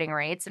copy editing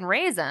rates and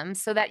raise them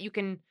so that you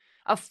can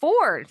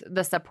afford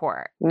the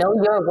support. Know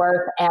your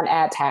worth and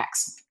add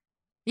tax.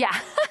 Yeah.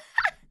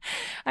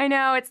 I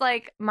know. It's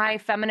like my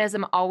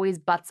feminism always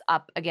butts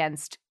up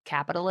against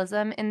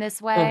capitalism in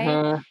this way.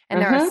 Mm-hmm. And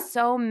there are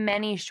so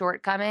many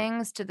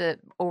shortcomings to the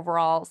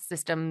overall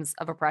systems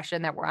of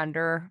oppression that we're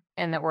under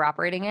and that we're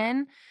operating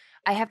in.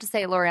 I have to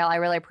say, L'Oreal, I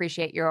really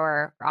appreciate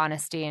your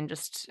honesty and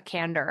just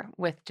candor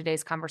with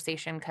today's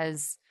conversation,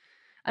 because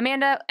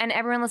Amanda and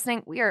everyone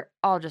listening, we are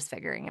all just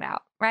figuring it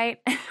out, right?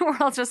 We're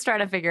all just trying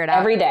to figure it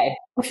out. Every day.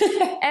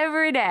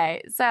 Every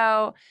day.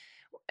 So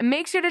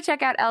make sure to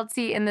check out LT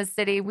in the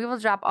City. We will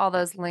drop all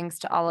those links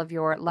to all of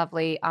your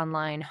lovely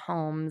online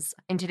homes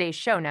in today's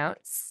show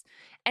notes.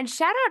 And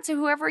shout out to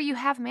whoever you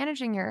have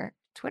managing your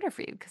Twitter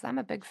feed, because I'm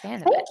a big fan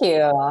of it. Thank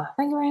you.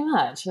 Thank you very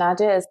much.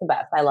 Nadia is the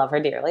best. I love her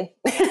dearly.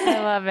 I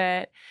love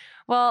it.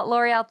 Well,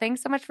 L'Oreal,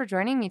 thanks so much for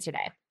joining me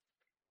today.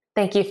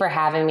 Thank you for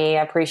having me.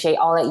 I appreciate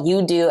all that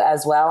you do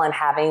as well and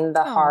having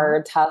the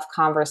hard, tough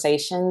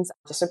conversations.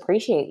 Just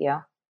appreciate you.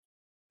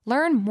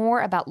 Learn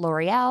more about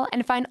L'Oreal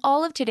and find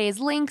all of today's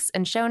links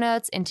and show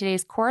notes in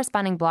today's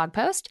corresponding blog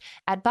post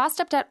at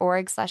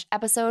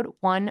bossedup.org/episode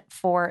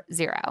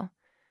 140.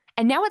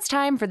 And now it's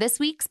time for this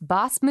week's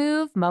Boss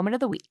Move Moment of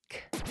the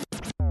Week.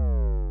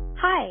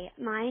 Hi,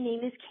 my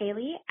name is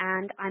Kaylee,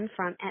 and I'm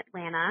from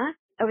Atlanta.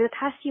 over the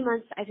past few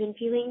months, I've been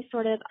feeling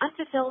sort of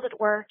unfulfilled at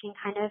work and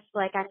kind of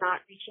like I'm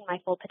not reaching my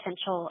full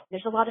potential.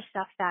 There's a lot of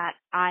stuff that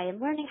I am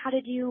learning how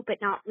to do,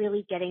 but not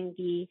really getting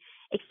the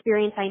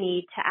experience I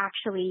need to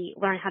actually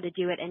learn how to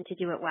do it and to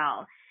do it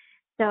well.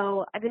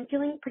 So I've been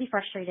feeling pretty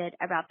frustrated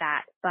about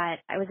that, but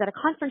I was at a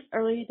conference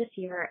earlier this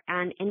year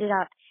and ended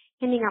up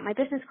handing out my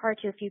business card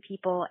to a few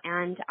people,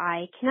 and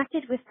I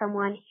connected with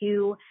someone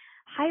who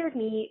hired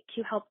me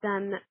to help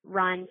them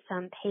run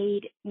some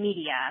paid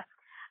media.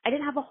 I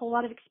didn't have a whole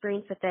lot of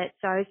experience with it,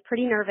 so I was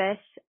pretty nervous.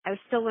 I was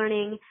still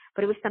learning,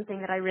 but it was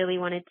something that I really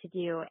wanted to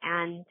do.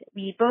 And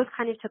we both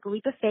kind of took a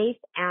leap of faith,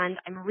 and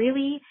I'm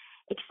really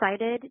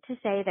excited to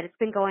say that it's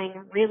been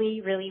going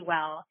really, really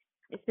well.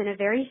 It's been a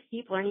very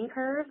steep learning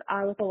curve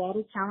with a lot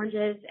of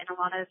challenges and a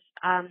lot of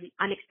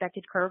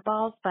unexpected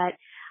curveballs, but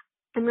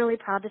I'm really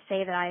proud to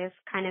say that I've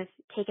kind of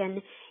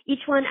taken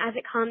each one as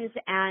it comes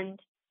and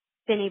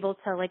been able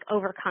to like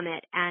overcome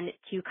it and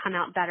to come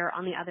out better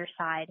on the other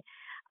side.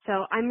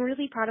 So I'm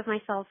really proud of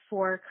myself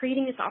for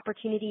creating this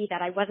opportunity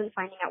that I wasn't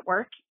finding at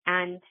work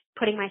and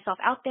putting myself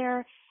out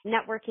there,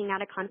 networking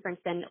at a conference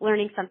and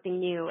learning something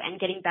new and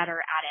getting better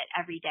at it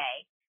every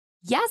day.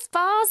 Yes,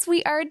 boss,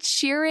 we are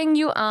cheering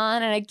you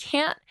on, and I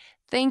can't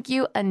thank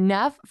you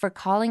enough for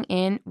calling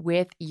in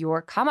with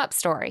your come up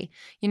story.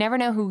 You never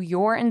know who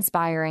you're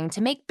inspiring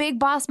to make big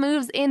boss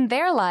moves in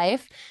their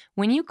life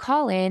when you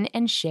call in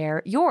and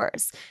share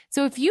yours.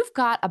 So if you've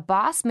got a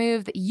boss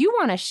move that you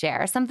want to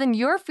share, something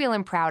you're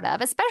feeling proud of,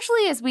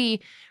 especially as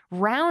we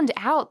round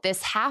out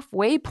this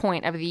halfway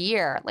point of the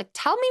year, like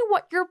tell me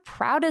what you're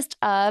proudest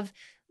of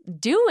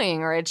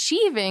doing or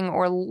achieving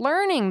or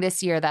learning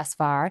this year thus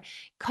far.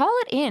 Call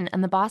it in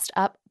on the Bossed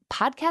Up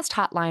podcast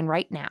hotline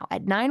right now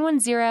at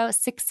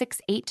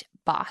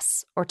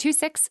 910-668-BOSS or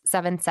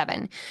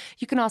 2677.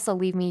 You can also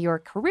leave me your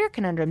career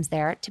conundrums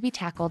there to be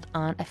tackled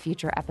on a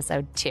future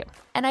episode too.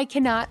 And I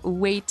cannot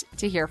wait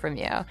to hear from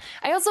you.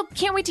 I also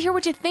can't wait to hear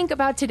what you think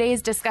about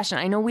today's discussion.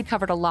 I know we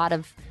covered a lot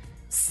of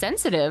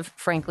sensitive,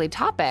 frankly,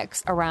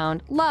 topics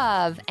around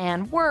love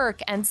and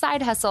work and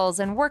side hustles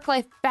and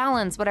work-life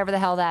balance, whatever the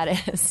hell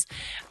that is.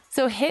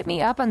 So hit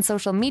me up on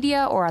social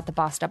media or at the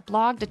Bossed Up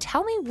blog to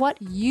tell me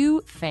what you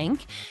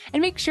think.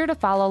 And make sure to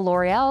follow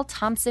L'Oreal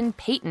Thompson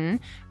Payton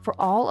for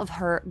all of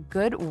her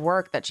good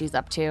work that she's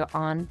up to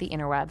on the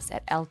interwebs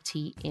at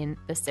LT in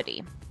the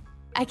City.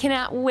 I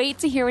cannot wait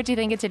to hear what you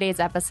think of today's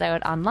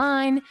episode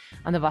online,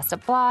 on the Bossed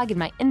Up blog, in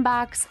my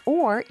inbox,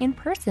 or in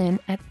person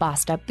at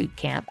Bossed Up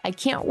Bootcamp. I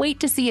can't wait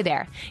to see you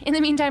there. In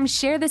the meantime,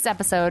 share this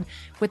episode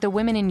with the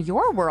women in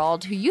your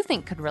world who you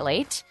think could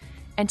relate.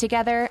 And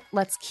together,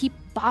 let's keep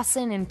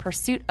bossing in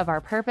pursuit of our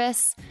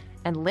purpose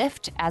and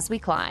lift as we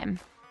climb.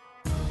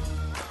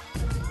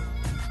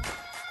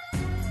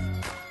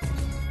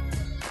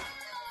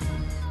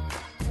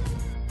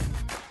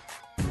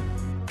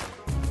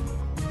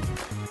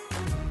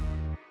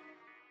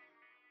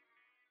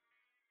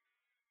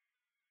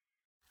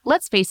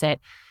 Let's face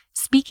it,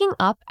 speaking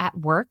up at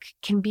work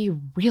can be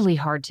really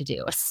hard to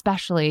do,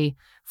 especially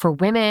for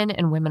women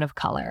and women of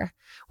color.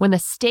 When the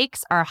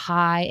stakes are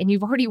high and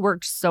you've already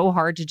worked so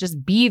hard to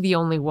just be the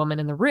only woman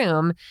in the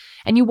room,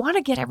 and you want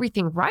to get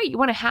everything right, you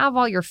want to have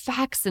all your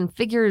facts and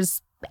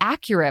figures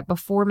accurate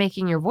before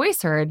making your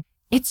voice heard,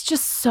 it's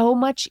just so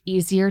much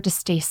easier to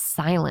stay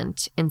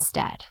silent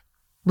instead.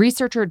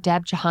 Researcher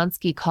Deb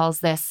Jahansky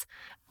calls this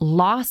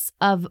loss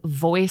of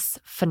voice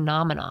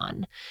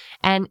phenomenon.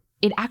 And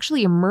it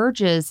actually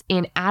emerges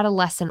in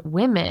adolescent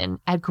women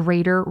at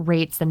greater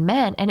rates than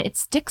men, and it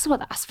sticks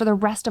with us for the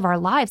rest of our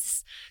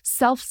lives.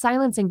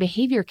 Self-silencing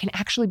behavior can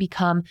actually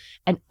become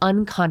an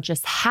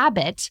unconscious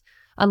habit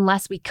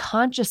unless we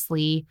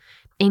consciously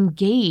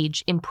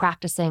engage in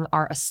practicing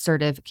our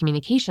assertive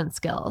communication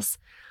skills.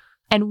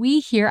 And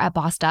we here at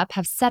Bossed Up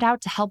have set out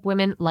to help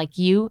women like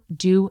you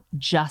do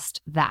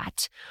just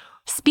that.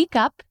 Speak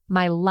Up,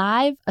 my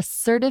live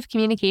assertive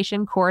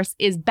communication course,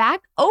 is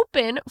back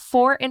open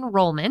for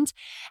enrollment,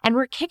 and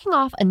we're kicking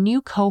off a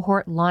new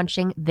cohort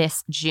launching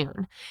this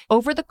June.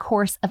 Over the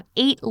course of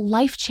 8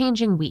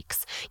 life-changing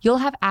weeks, you'll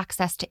have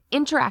access to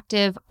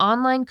interactive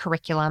online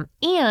curriculum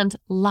and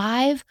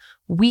live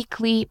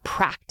weekly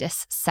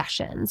practice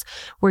sessions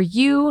where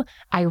you,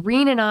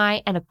 Irene, and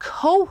I, and a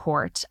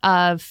cohort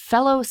of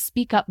fellow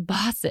Speak Up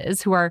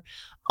bosses who are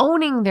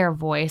owning their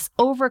voice,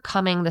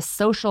 overcoming the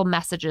social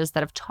messages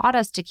that have taught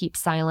us to keep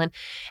silent,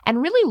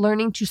 and really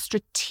learning to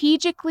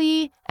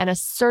strategically and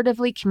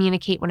assertively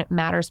communicate when it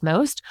matters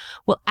most,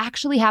 will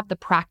actually have the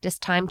practice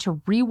time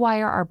to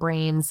rewire our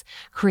brains,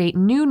 create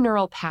new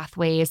neural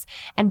pathways,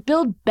 and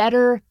build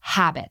better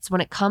habits when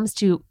it comes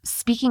to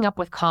speaking up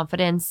with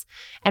confidence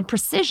and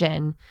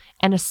precision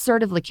and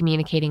assertively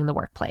communicating in the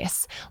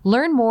workplace.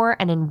 Learn more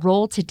and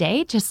enroll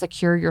today to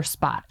secure your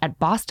spot at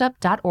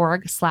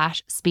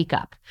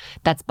bossedup.org/speakup.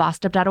 That's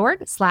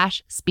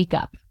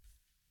bossedup.org/speakup.